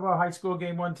like out of a high school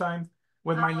game one time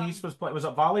when my niece was playing. Was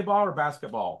it volleyball or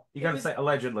basketball? You got to say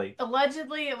allegedly.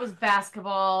 Allegedly, it was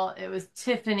basketball. It was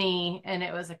Tiffany, and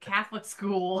it was a Catholic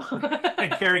school.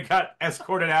 And Carrie got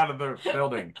escorted out of the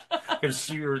building because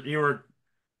you were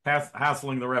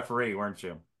hassling the referee, weren't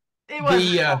you? It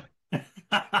was.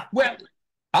 Well,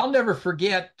 I'll never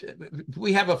forget.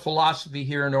 We have a philosophy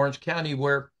here in Orange County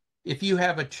where if you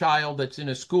have a child that's in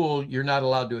a school, you're not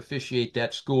allowed to officiate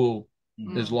that school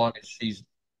as long as she's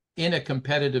in a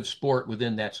competitive sport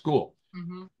within that school.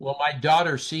 Well, my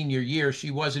daughter's senior year,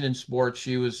 she wasn't in sports.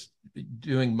 She was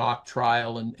doing mock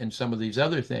trial and some of these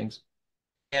other things.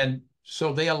 And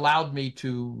so they allowed me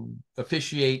to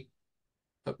officiate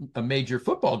a major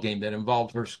football game that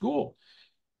involved her school.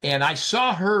 And I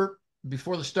saw her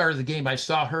before the start of the game. I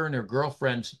saw her and her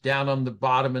girlfriends down on the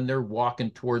bottom, and they're walking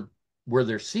toward where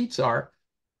their seats are.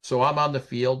 So I'm on the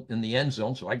field in the end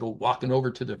zone. So I go walking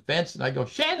over to the fence and I go,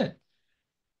 Shannon.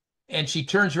 and she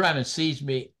turns around and sees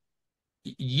me.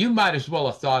 You might as well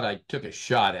have thought I took a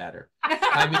shot at her.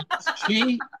 I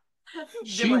mean,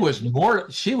 she was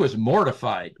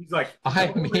mortified. He's like,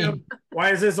 I mean,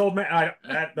 why is this old man?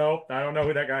 No, I don't know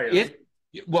who that guy is.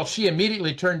 Well, she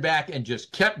immediately turned back and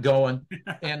just kept going.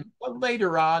 And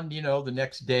later on, the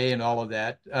next day and all of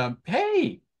that,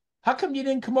 hey, how come you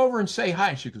didn't come over and say hi?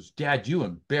 And she goes, Dad, you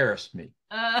embarrassed me.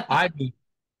 I mean,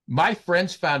 my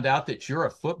friends found out that you're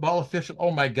a football official.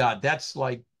 Oh my God, that's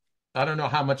like, I don't know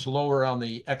how much lower on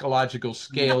the ecological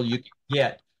scale you can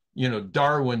get,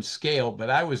 Darwin scale, but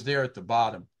I was there at the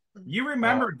bottom. You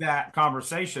remembered that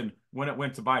conversation when it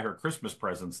went to buy her Christmas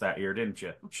presents that year, didn't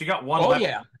you? She got one. Oh,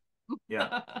 yeah.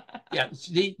 Yeah. Yeah.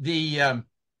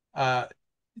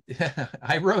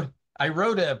 I wrote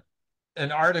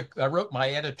an article. I wrote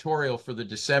my editorial for the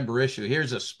December issue.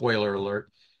 Here's a spoiler alert.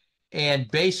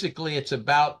 And basically it's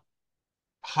about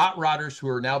hot rodders who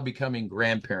are now becoming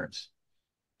grandparents.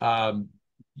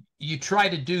 You try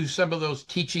to do some of those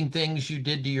teaching things you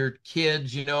did to your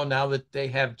kids, now that they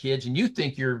have kids, and you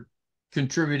think you're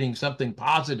contributing something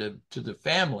positive to the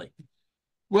family.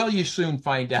 Well, you soon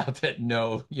find out that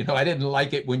no, I didn't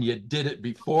like it when you did it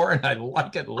before, and I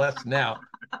like it less now.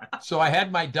 So I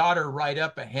had my daughter write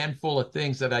up a handful of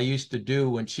things that I used to do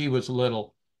when she was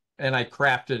little, and I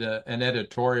crafted an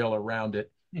editorial around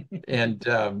it. And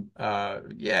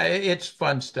yeah, it's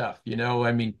fun stuff.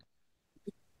 I mean,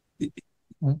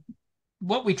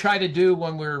 what we try to do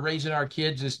when we're raising our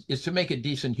kids is to make a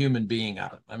decent human being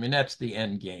out of them. I mean, that's the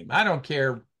end game. I don't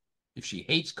care if she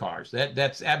hates cars.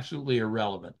 That's absolutely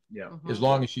irrelevant. Yeah. As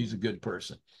long as she's a good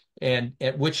person. And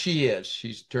which she is.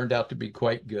 She's turned out to be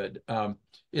quite good.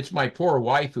 It's my poor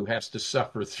wife who has to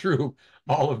suffer through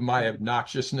all of my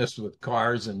obnoxiousness with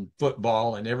cars and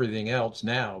football and everything else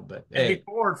now. But hey,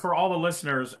 for all the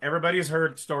listeners, everybody's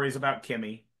heard stories about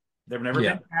Kimmy. There've never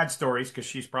been bad stories because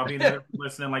she's probably there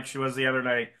listening like she was the other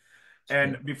night.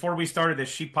 And before we started this,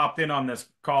 she popped in on this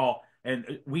call,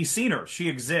 and we seen her. She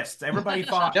exists. Everybody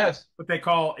thought what they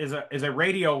call is a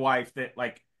radio wife that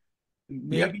like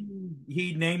maybe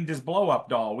he named his blow up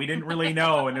doll. We didn't really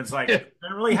know, and it's like they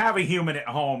didn't really have a human at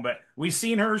home, but we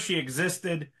seen her. She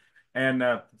existed,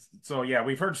 and so yeah,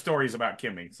 we've heard stories about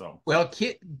Kimmy. So well,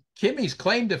 Kimmy's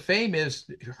claim to fame is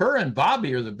her and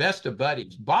Bobby are the best of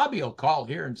buddies. Bobby will call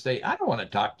here and say, "I don't want to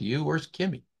talk to you. Where's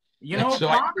Kimmy?" So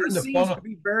Bobby seems to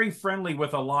be very friendly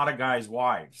with a lot of guys'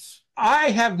 wives. I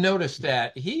have noticed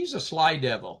that. He's a sly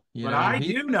devil. But I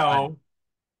do know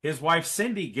his wife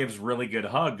Cindy gives really good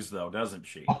hugs, though, doesn't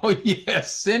she? Oh,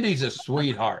 yes. Cindy's a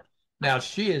sweetheart. Now,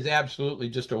 she is absolutely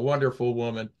just a wonderful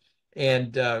woman.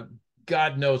 And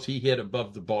God knows he hit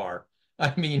above the bar.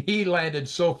 I mean, he landed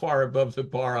so far above the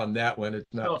bar on that one.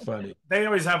 It's not funny. They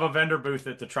always have a vendor booth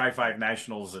at the Tri-5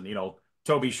 Nationals, and,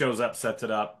 Toby shows up, sets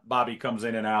it up. Bobby comes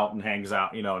in and out and hangs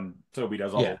out, and Toby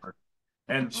does all the work.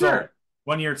 And so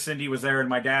one year Cindy was there, and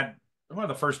my dad, one of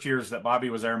the first years that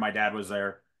Bobby was there, my dad was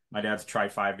there. My dad's a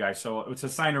Tri-5 guy. So it's a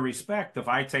sign of respect if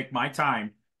I take my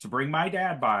time to bring my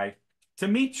dad by to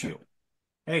meet you.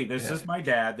 Hey, this is my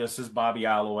dad. This is Bobby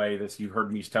Alloway. You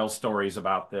heard me tell stories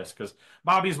about this because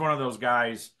Bobby's one of those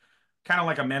guys, kind of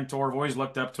like a mentor. I've always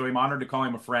looked up to him. Honored to call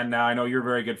him a friend now. I know you're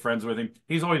very good friends with him.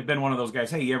 He's always been one of those guys.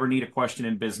 Hey, you ever need a question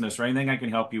in business or anything I can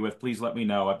help you with? Please let me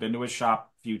know. I've been to his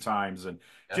shop a few times and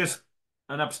just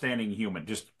an upstanding human,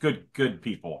 just good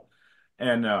people.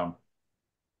 And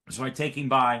so I take him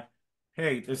by.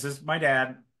 Hey, this is my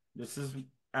dad. This is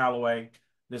Alloway.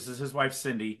 This is his wife,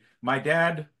 Cindy. My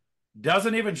dad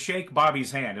doesn't even shake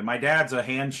Bobby's hand. And my dad's a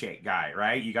handshake guy,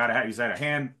 right? He's had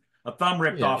a thumb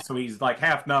ripped off, so he's like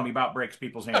half numb. He about breaks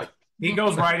people's hands. He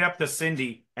goes right up to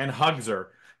Cindy and hugs her.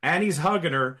 And he's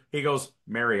hugging her. He goes,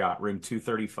 Marriott, room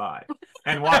 235.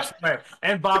 And walks away.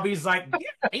 And Bobby's like,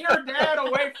 get your dad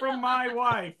away from my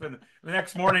wife. And the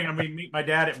next morning, I meet my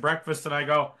dad at breakfast, and I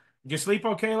go, did you sleep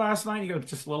okay last night? He goes,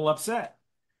 just a little upset.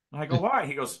 And I go, why?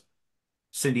 He goes,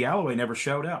 Cindy Alloway never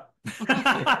showed up.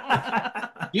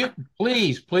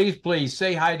 Please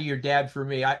say hi to your dad for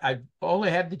me. I've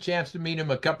only had the chance to meet him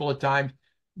a couple of times,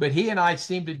 but he and I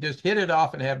seem to just hit it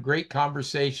off and have great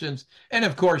conversations. And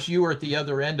of course, you were at the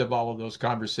other end of all of those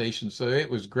conversations, so it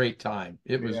was great time.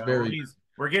 It was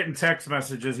we're getting text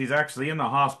messages. He's actually in the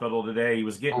hospital today. He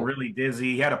was getting really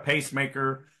dizzy. He had a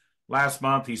pacemaker last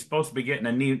month. He's supposed to be getting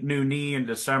a new knee in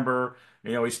December.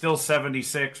 He's still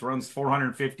 76, runs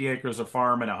 450 acres of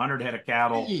farm and 100 head of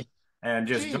cattle, and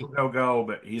just go.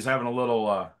 But he's having a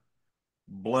little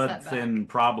blood thin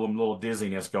problem, little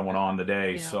dizziness going on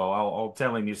today. Yeah. So I'll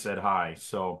tell him you said hi.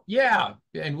 So yeah,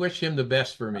 and wish him the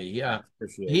best for me. Yeah,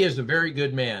 he is a very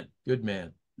good man. Good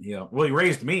man. Yeah. Well, he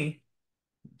raised me.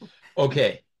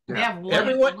 Okay. They have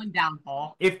Everyone, one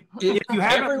downfall. If you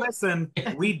haven't everyone, listened,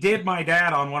 we did my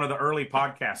dad on one of the early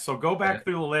podcasts. So go back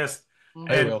through the list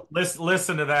and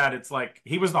listen to that. It's like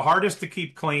he was the hardest to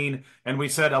keep clean, and we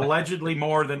said allegedly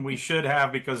more than we should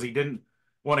have because he didn't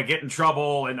want to get in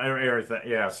trouble and everything.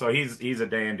 Yeah, so he's a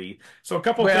dandy. So a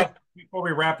couple of things before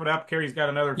we wrap it up. Carrie's got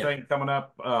another thing coming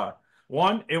up.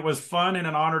 One, it was fun and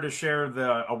an honor to share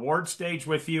the award stage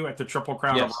with you at the Triple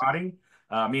Crown of Rotting.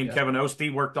 Me and Kevin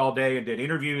Ostie worked all day and did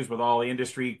interviews with all the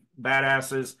industry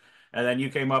badasses. And then you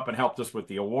came up and helped us with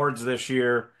the awards this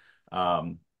year.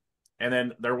 And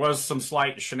then there was some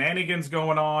slight shenanigans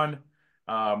going on.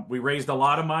 We raised a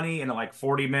lot of money in like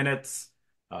 40 minutes.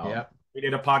 We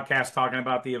did a podcast talking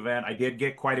about the event. I did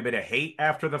get quite a bit of hate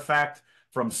after the fact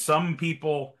from some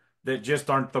people that just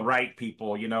aren't the right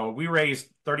people. You know, we raised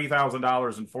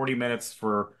 $30,000 in 40 minutes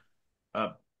for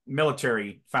a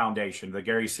military foundation, the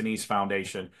Gary Sinise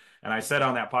Foundation. And I said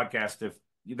on that podcast, if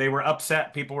they were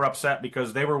upset, people were upset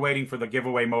because they were waiting for the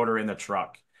giveaway motor in the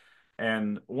truck.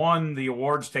 And one, the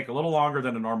awards take a little longer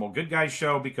than a normal Good Guys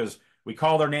show because we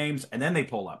call their names and then they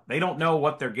pull up. They don't know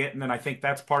what they're getting. And I think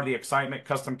that's part of the excitement.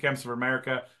 Custom Chems of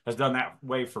America has done that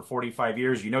way for 45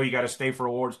 years. You know, you got to stay for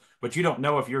awards, but you don't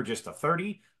know if you're just a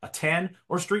 30, a 10,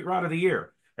 or Street Rod of the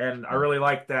Year. And I really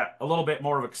like that. A little bit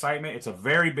more of excitement. It's a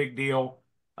very big deal.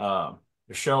 The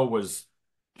show was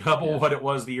double what it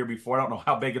was the year before. I don't know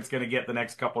how big it's going to get the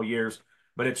next couple years,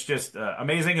 but it's just an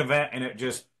amazing event. And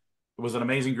it was an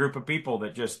amazing group of people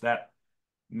that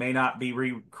may not be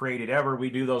recreated ever. We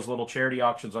do those little charity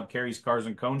auctions on Carrie's Cars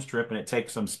and Cones trip, and it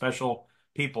takes some special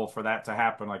people for that to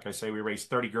happen. Like I say, we raised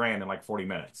 30 grand in like 40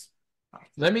 minutes.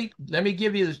 Let me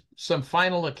give you some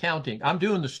final accounting. I'm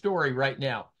doing the story right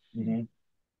now. Mm-hmm.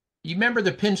 You remember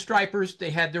the Pinstripers?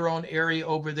 They had their own area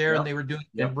over there, and they were doing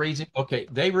raising. Okay,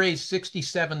 they raised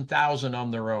 67,000 on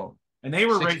their own, and they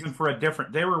were raising for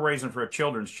a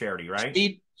children's charity, right?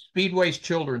 Speedway's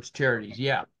children's charities,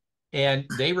 and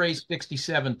they raised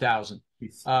 67,000.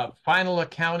 Final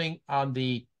accounting on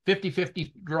the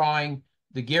 50-50 drawing,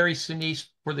 the Gary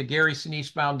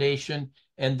Sinise Foundation,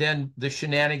 and then the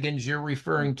shenanigans you're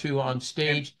referring to on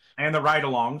stage, and the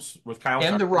ride-alongs with Kyle.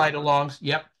 And the ride-alongs,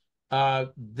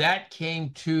 that came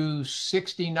to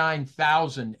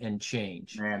 69,000 and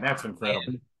change. Man, that's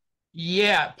incredible.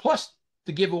 Plus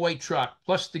the giveaway truck,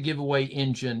 plus the giveaway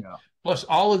engine, plus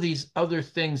all of these other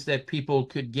things that people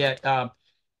could get.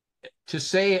 To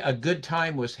say a good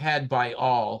time was had by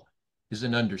all is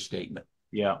an understatement.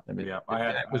 I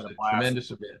had was a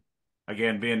tremendous event.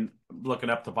 Again, looking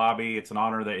up to Bobby, it's an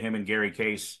honor that him and Gary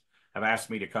Case have asked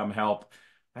me to come help.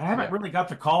 I haven't really got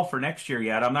the call for next year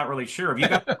yet. I'm not really sure. Have you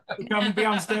got to come and be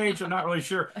on stage? I'm not really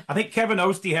sure. I think Kevin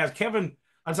Ostie has.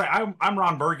 I'm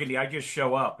Ron Burgundy. I just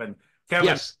show up. And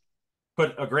Kevin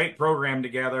put a great program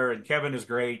together, and Kevin is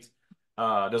great.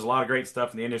 Does a lot of great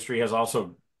stuff in the industry, has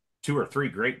also 2 or 3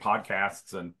 great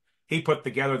podcasts. And he put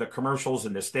together the commercials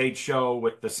and the stage show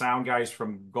with the sound guys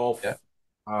from Gulf.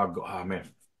 I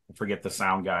forget the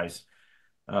sound guys.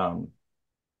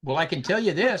 Well, I can tell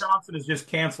you this. Johnson is just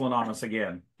canceling on us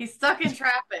again. He's stuck in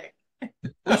traffic.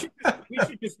 we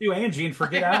should just do Angie and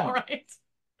forget Alan. Right.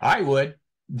 I would.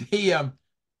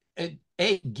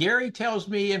 Gary tells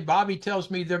me and Bobby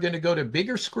tells me they're going to go to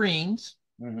bigger screens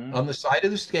on the side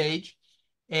of the stage,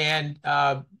 and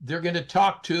they're going to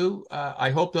talk to, I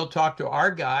hope they'll talk to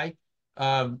our guy,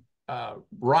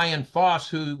 Ryan Foss,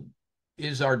 who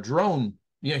is our drone.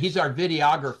 He's our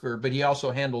videographer, but he also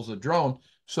handles the drone.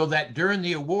 So that during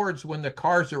the awards, when the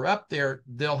cars are up there,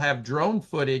 they'll have drone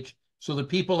footage so the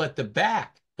people at the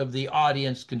back of the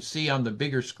audience can see on the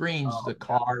bigger screens the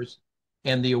cars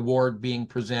and the award being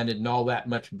presented and all that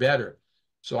much better.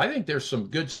 So I think there's some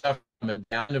good stuff coming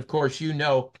down. And of course, they're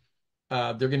going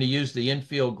to use the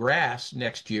infield grass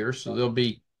next year, so there'll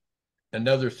be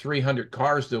another 300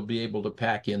 cars they'll be able to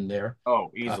pack in there.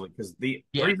 Oh, easily. Because the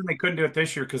reason they couldn't do it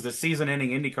this year, because the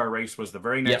season-ending IndyCar race was the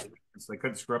very next week, so they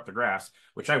couldn't screw up the grass,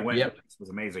 which I went. This was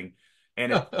amazing.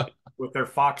 And with their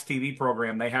Fox TV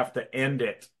program, they have to end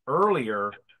it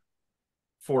earlier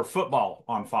for football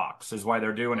on Fox, is why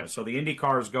they're doing it. So the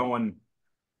IndyCar is going,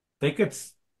 I think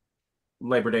it's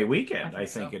Labor Day weekend, I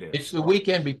think it is. It's the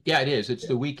weekend. It is. It's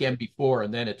the weekend before,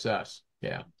 and then it's us.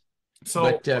 Yeah.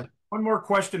 So one more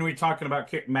question. We're talking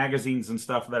about magazines and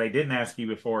stuff that I didn't ask you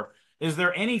before. Is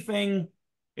there anything,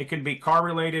 it can be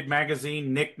car-related,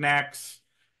 magazine, knickknacks,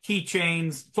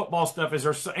 keychains, football stuff. Is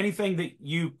there anything that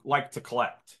you like to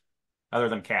collect other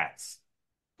than cats?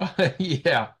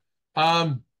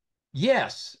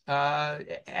 Yes.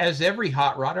 As every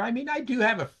hot rodder, I mean, I do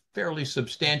have a fairly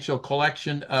substantial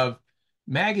collection of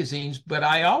magazines, but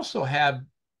I also have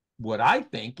what I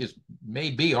think is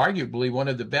maybe arguably one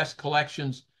of the best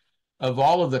collections of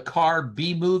all of the car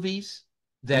B movies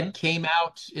that came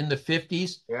out in the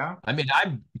 50s. Yeah. I mean,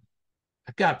 I've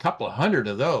got a couple of hundred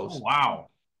of those. Oh, wow.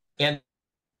 And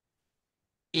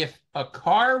if a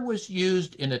car was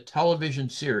used in a television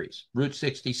series, Route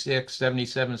 66,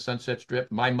 77 Sunset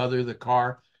Strip, My Mother, the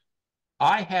Car,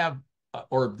 I have,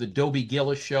 or the Dobie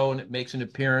Gillis show and it makes an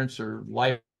appearance, or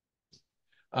Life.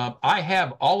 I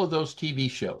have all of those TV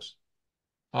shows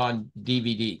on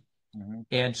DVD.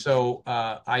 And so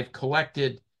I've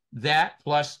collected that,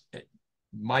 plus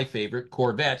my favorite,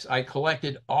 Corvettes. I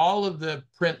collected all of the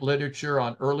print literature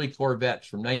on early Corvettes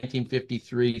from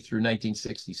 1953 through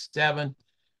 1967.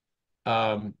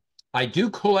 I do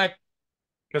collect,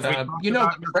 because we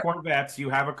talked about your Corvettes. You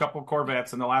have a couple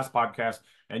Corvettes in the last podcast,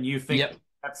 and you think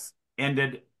that's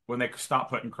ended when they stopped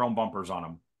putting chrome bumpers on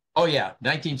them. Oh yeah,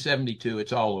 1972.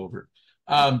 It's all over.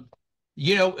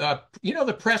 You know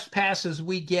the press passes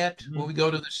we get when we go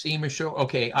to the SEMA show.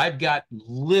 Okay, I've got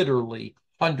literally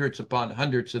hundreds upon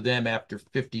hundreds of them after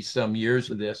 50 some years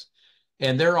of this,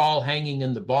 and they're all hanging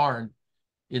in the barn,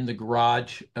 in the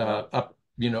garage, up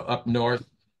north.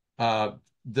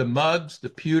 The mugs, the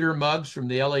pewter mugs from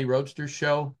the LA Roadster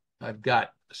show, I've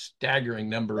got a staggering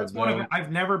number of those.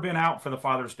 I've never been out for the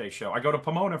Father's Day show. I go to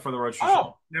Pomona for the Roadster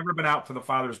show. Never been out for the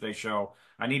Father's Day show.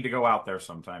 I need to go out there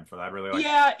sometime for that. I really like.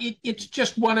 Yeah, it's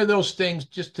just one of those things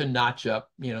just to notch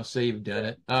up, say you've done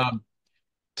it.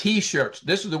 T-shirts.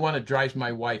 This is the one that drives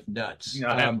my wife nuts.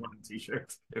 Yeah, I have one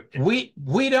T-shirts.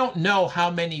 We don't know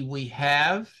how many we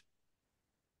have,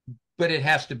 but it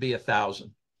has to be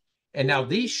 1,000. And now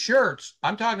these shirts,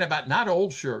 I'm talking about not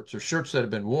old shirts or shirts that have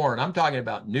been worn. I'm talking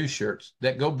about new shirts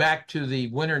that go back to the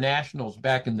Winter Nationals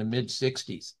back in the mid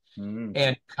 60s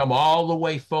and come all the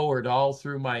way forward, all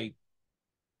through my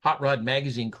Hot Rod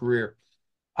Magazine career.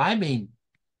 I mean,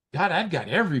 God, I've got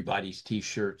everybody's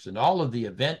T-shirts and all of the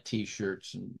event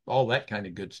T-shirts and all that kind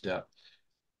of good stuff.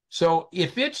 So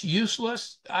if it's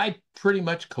useless, I pretty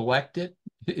much collect it.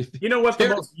 You know what the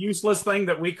most useless thing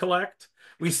that we collect?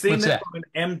 We've seen that from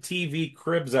an MTV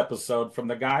Cribs episode from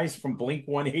the guys from Blink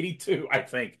 182, I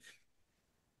think.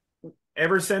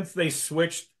 Ever since they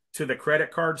switched to the credit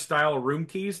card style room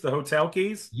keys, the hotel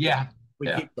keys, we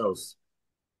keep those.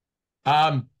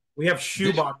 We have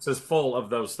shoe boxes full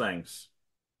of those things.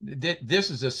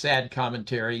 This is a sad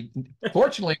commentary.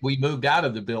 Fortunately, we moved out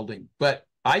of the building, but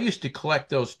I used to collect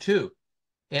those too.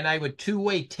 And I would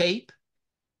two-way tape,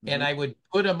 and I would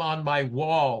put them on my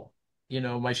wall,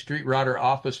 my Street Rodder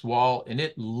office wall, and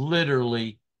it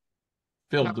literally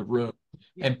filled the room.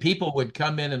 And people would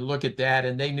come in and look at that,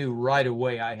 and they knew right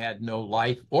away I had no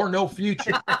life or no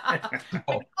future.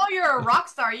 Oh, you're a rock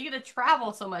star. You get to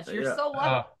travel so much. You're so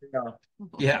lucky.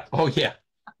 Yeah. Oh, yeah.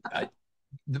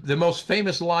 The most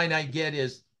famous line I get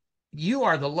is, "You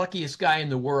are the luckiest guy in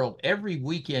the world. Every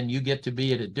weekend you get to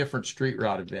be at a different Street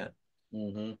Rod event."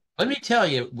 Let me tell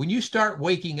you, when you start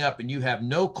waking up and you have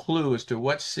no clue as to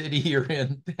what city you're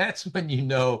in, that's when you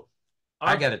know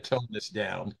I got to tone this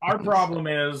down. Our problem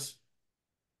is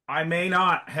I may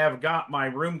not have got my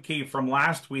room key from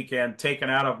last weekend taken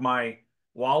out of my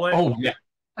wallet. Oh, yeah.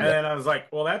 And then I was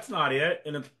like, well, that's not it.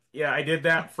 And I did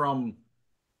that from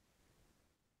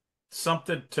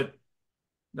something to,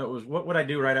 no, it was, what would I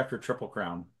do right after Triple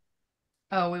Crown?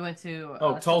 Oh, we went to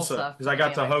Tulsa, because I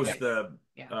got to host the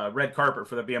red carpet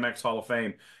for the BMX Hall of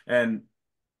Fame. And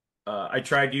I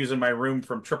tried using my room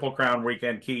from Triple Crown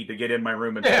weekend key to get in my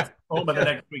room and home the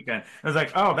next weekend. I was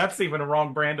like, oh, that's even a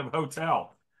wrong brand of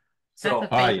hotel. So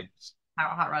Hot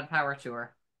Rod Power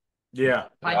Tour. Yeah.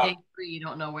 By day 3, you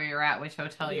don't know where you're at, which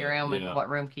hotel you're in, with what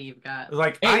room key you've got.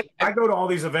 Like, I go to all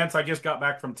these events. I just got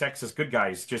back from Texas Good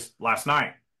Guys just last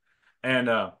night. And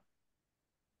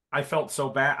I felt so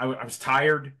bad. I was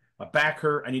tired. My back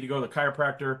hurt. I need to go to the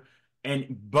chiropractor. And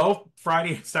both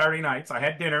Friday and Saturday nights, I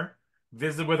had dinner,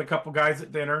 visited with a couple guys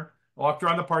at dinner, walked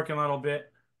around the parking lot a little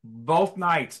bit. Both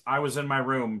nights, I was in my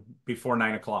room before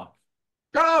 9 o'clock.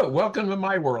 Oh, welcome to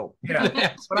my world. Yeah.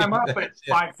 But I'm up at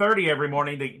 5:30 every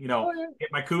morning to,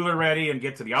 get my cooler ready and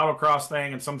get to the autocross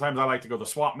thing. And sometimes I like to go to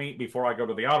swap meet before I go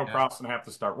to the autocross and have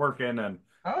to start working. And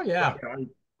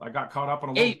I got caught up on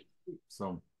a little.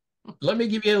 So let me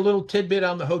give you a little tidbit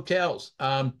on the hotels.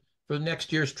 For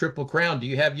next year's Triple Crown, do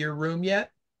you have your room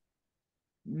yet?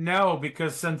 No,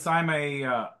 because since I'm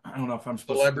I don't know if I'm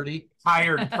supposed celebrity to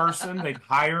hired person, they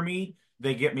hire me,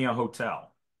 they get me a hotel.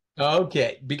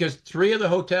 Okay, because 3 of the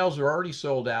hotels are already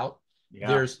sold out. Yeah.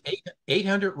 There's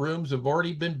 800 rooms have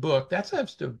already been booked. That's up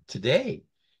to today.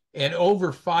 And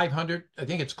over 500, I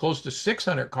think it's close to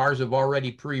 600 cars have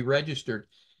already pre-registered.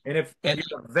 And if And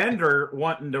you're a vendor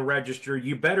wanting to register,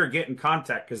 you better get in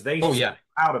contact because they oh yeah,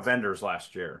 out of vendors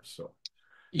last year. So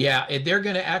yeah, and they're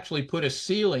going to actually put a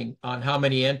ceiling on how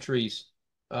many entries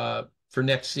for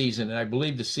next season, and I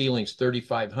believe the ceiling's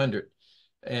 3,500,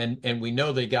 and we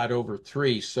know they got over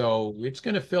three, so it's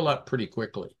going to fill up pretty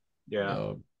quickly.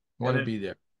 yeah, Want to be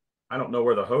there. I don't know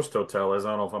where the host hotel is. I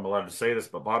don't know if I'm allowed to say this,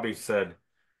 but Bobby said,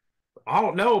 I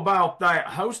don't know about that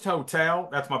host hotel.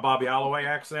 That's my Bobby Alloway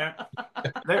accent.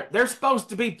 They're supposed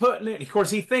to be putting it. Of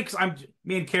course, he thinks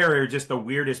me and Carrie are just the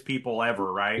weirdest people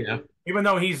ever, right? Yeah. Even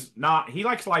though he's not, he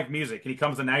likes live music and he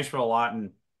comes to Nashville a lot,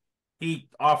 and he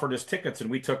offered us tickets and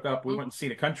we went and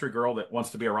seen a country girl that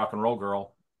wants to be a rock and roll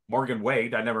girl, Morgan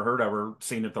Wade. I never heard of her,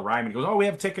 seen at the Ryman. He goes, "Oh, we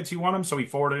have tickets. You want them?" So he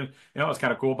forwarded it. You know, it's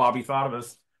kind of cool. Bobby thought of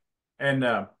us. And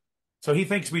so he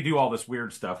thinks we do all this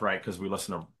weird stuff, right? Because we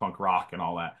listen to punk rock and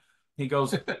all that. He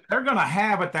goes, they're going to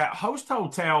have at that host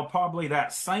hotel probably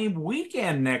that same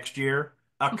weekend next year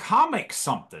a comic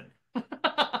something.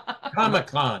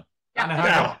 Comic-Con.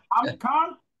 Yeah.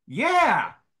 Comic-Con?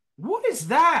 Yeah. What is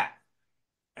that?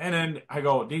 And then I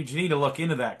go, dude, you need to look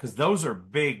into that because those are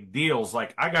big deals.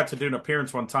 Like I got to do an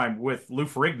appearance one time with Lou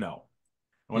Ferrigno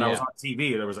when I was on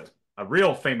TV. There was a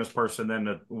real famous person, then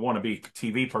a wannabe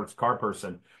TV car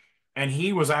person. And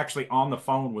he was actually on the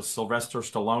phone with Sylvester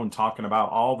Stallone talking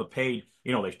about all the paid,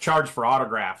 they charge for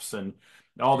autographs and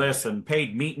all this and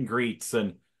paid meet and greets.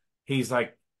 And he's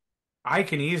like, I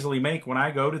can easily make when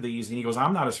I go to these. And he goes,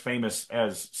 I'm not as famous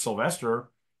as Sylvester.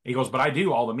 He goes, but I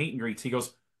do all the meet and greets. He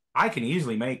goes, I can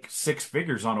easily make 6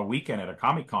 figures on a weekend at a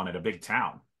Comic-Con at a big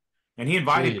town. And he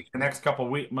invited me the next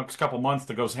couple months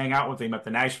to go hang out with him at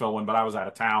the Nashville one, but I was out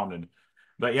of town.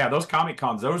 But yeah, those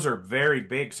Comic-Cons, those are very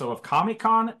big. So if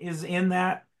Comic-Con is in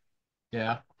that,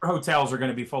 yeah, hotels are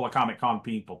going to be full of Comic-Con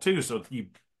people too. So if you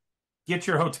get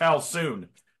your hotel soon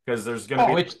because there's going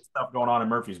to be stuff going on in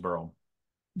Murfreesboro.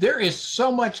 There is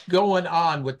so much going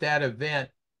on with that event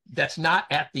that's not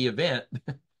at the event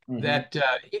that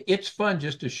it's fun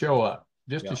just to show up,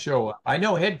 to show up. I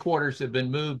know headquarters have been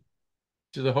moved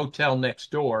to the hotel next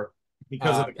door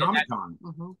because of the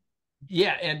Comic-Con.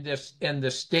 Yeah, and the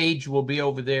stage will be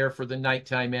over there for the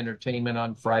nighttime entertainment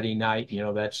on Friday night,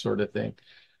 that sort of thing.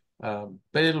 But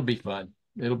it'll be fun.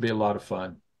 It'll be a lot of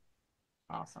fun.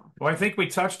 Awesome. Well, I think we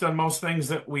touched on most things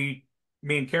that me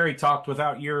and Carrie talked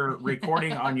without your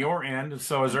recording on your end.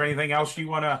 So is there anything else you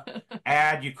want to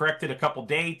add? You corrected a couple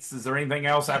dates. Is there anything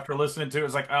else after listening to it?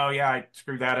 It's like, oh yeah, I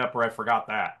screwed that up or I forgot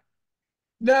that.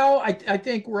 No, I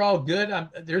think we're all good.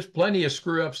 There's plenty of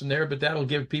screw ups in there, but that'll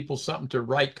give people something to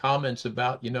write comments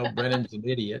about, Brennan's an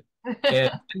idiot.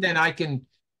 And then I can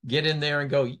get in there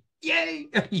and go, yay,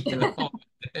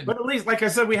 But at least, like I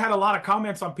said, we had a lot of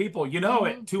comments on people,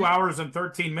 at 2 hours and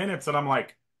 13 minutes. And I'm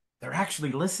like, they're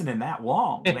actually listening that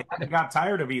long. They haven't got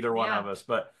tired of either one of us.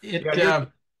 But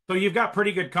so you've got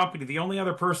pretty good company. The only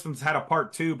other person that's had a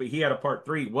part 2, but he had a part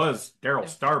 3 was Daryl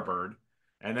Starbird.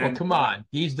 And then come on,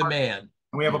 he's the man.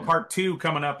 And we have a part 2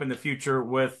 coming up in the future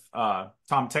with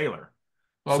Tom Taylor.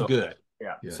 Oh, good.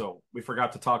 Yeah. So we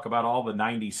forgot to talk about all the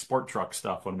 90s sport truck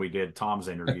stuff when we did Tom's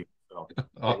interview. So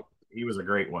he was a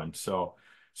great one. So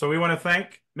we want to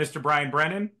thank Mr. Brian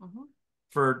Brennan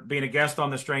for being a guest on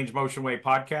the Strange Motion Way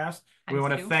podcast. We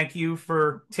want to thank you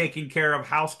for taking care of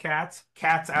house cats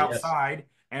outside.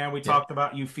 And we talked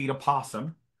about you feed a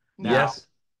possum. Yes.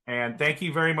 And thank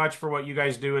you very much for what you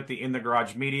guys do at the In the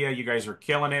Garage Media. You guys are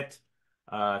killing it.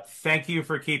 Thank you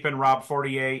for keeping Rob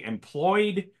Fortier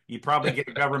employed. You probably get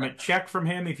a government check from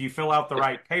him if you fill out the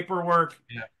right paperwork.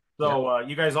 Yeah. So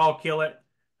you guys all kill it.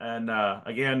 And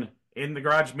again, In the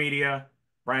Garage Media,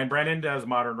 Brian Brennan does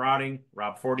Modern Rotting,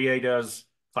 Rob Fortier does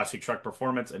Classic Truck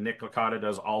Performance, and Nick Licata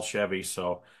does all Chevy.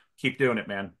 So keep doing it,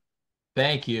 man.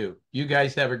 Thank you. You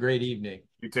guys have a great evening.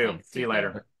 You too. Thanks. See you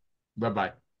later.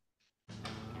 Bye-bye.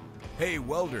 Hey,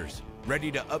 welders,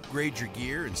 ready to upgrade your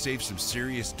gear and save some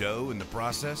serious dough in the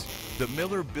process? The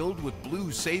Miller Build with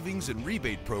Blue Savings and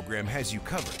Rebate Program has you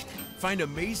covered. Find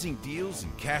amazing deals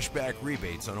and cashback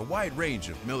rebates on a wide range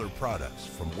of Miller products,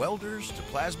 from welders to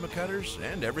plasma cutters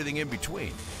and everything in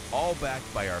between, all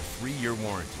backed by our 3-year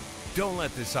warranty. Don't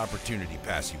let this opportunity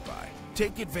pass you by.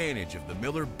 Take advantage of the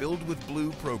Miller Build with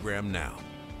Blue program now.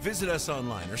 Visit us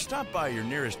online or stop by your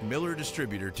nearest Miller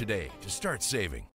distributor today to start saving.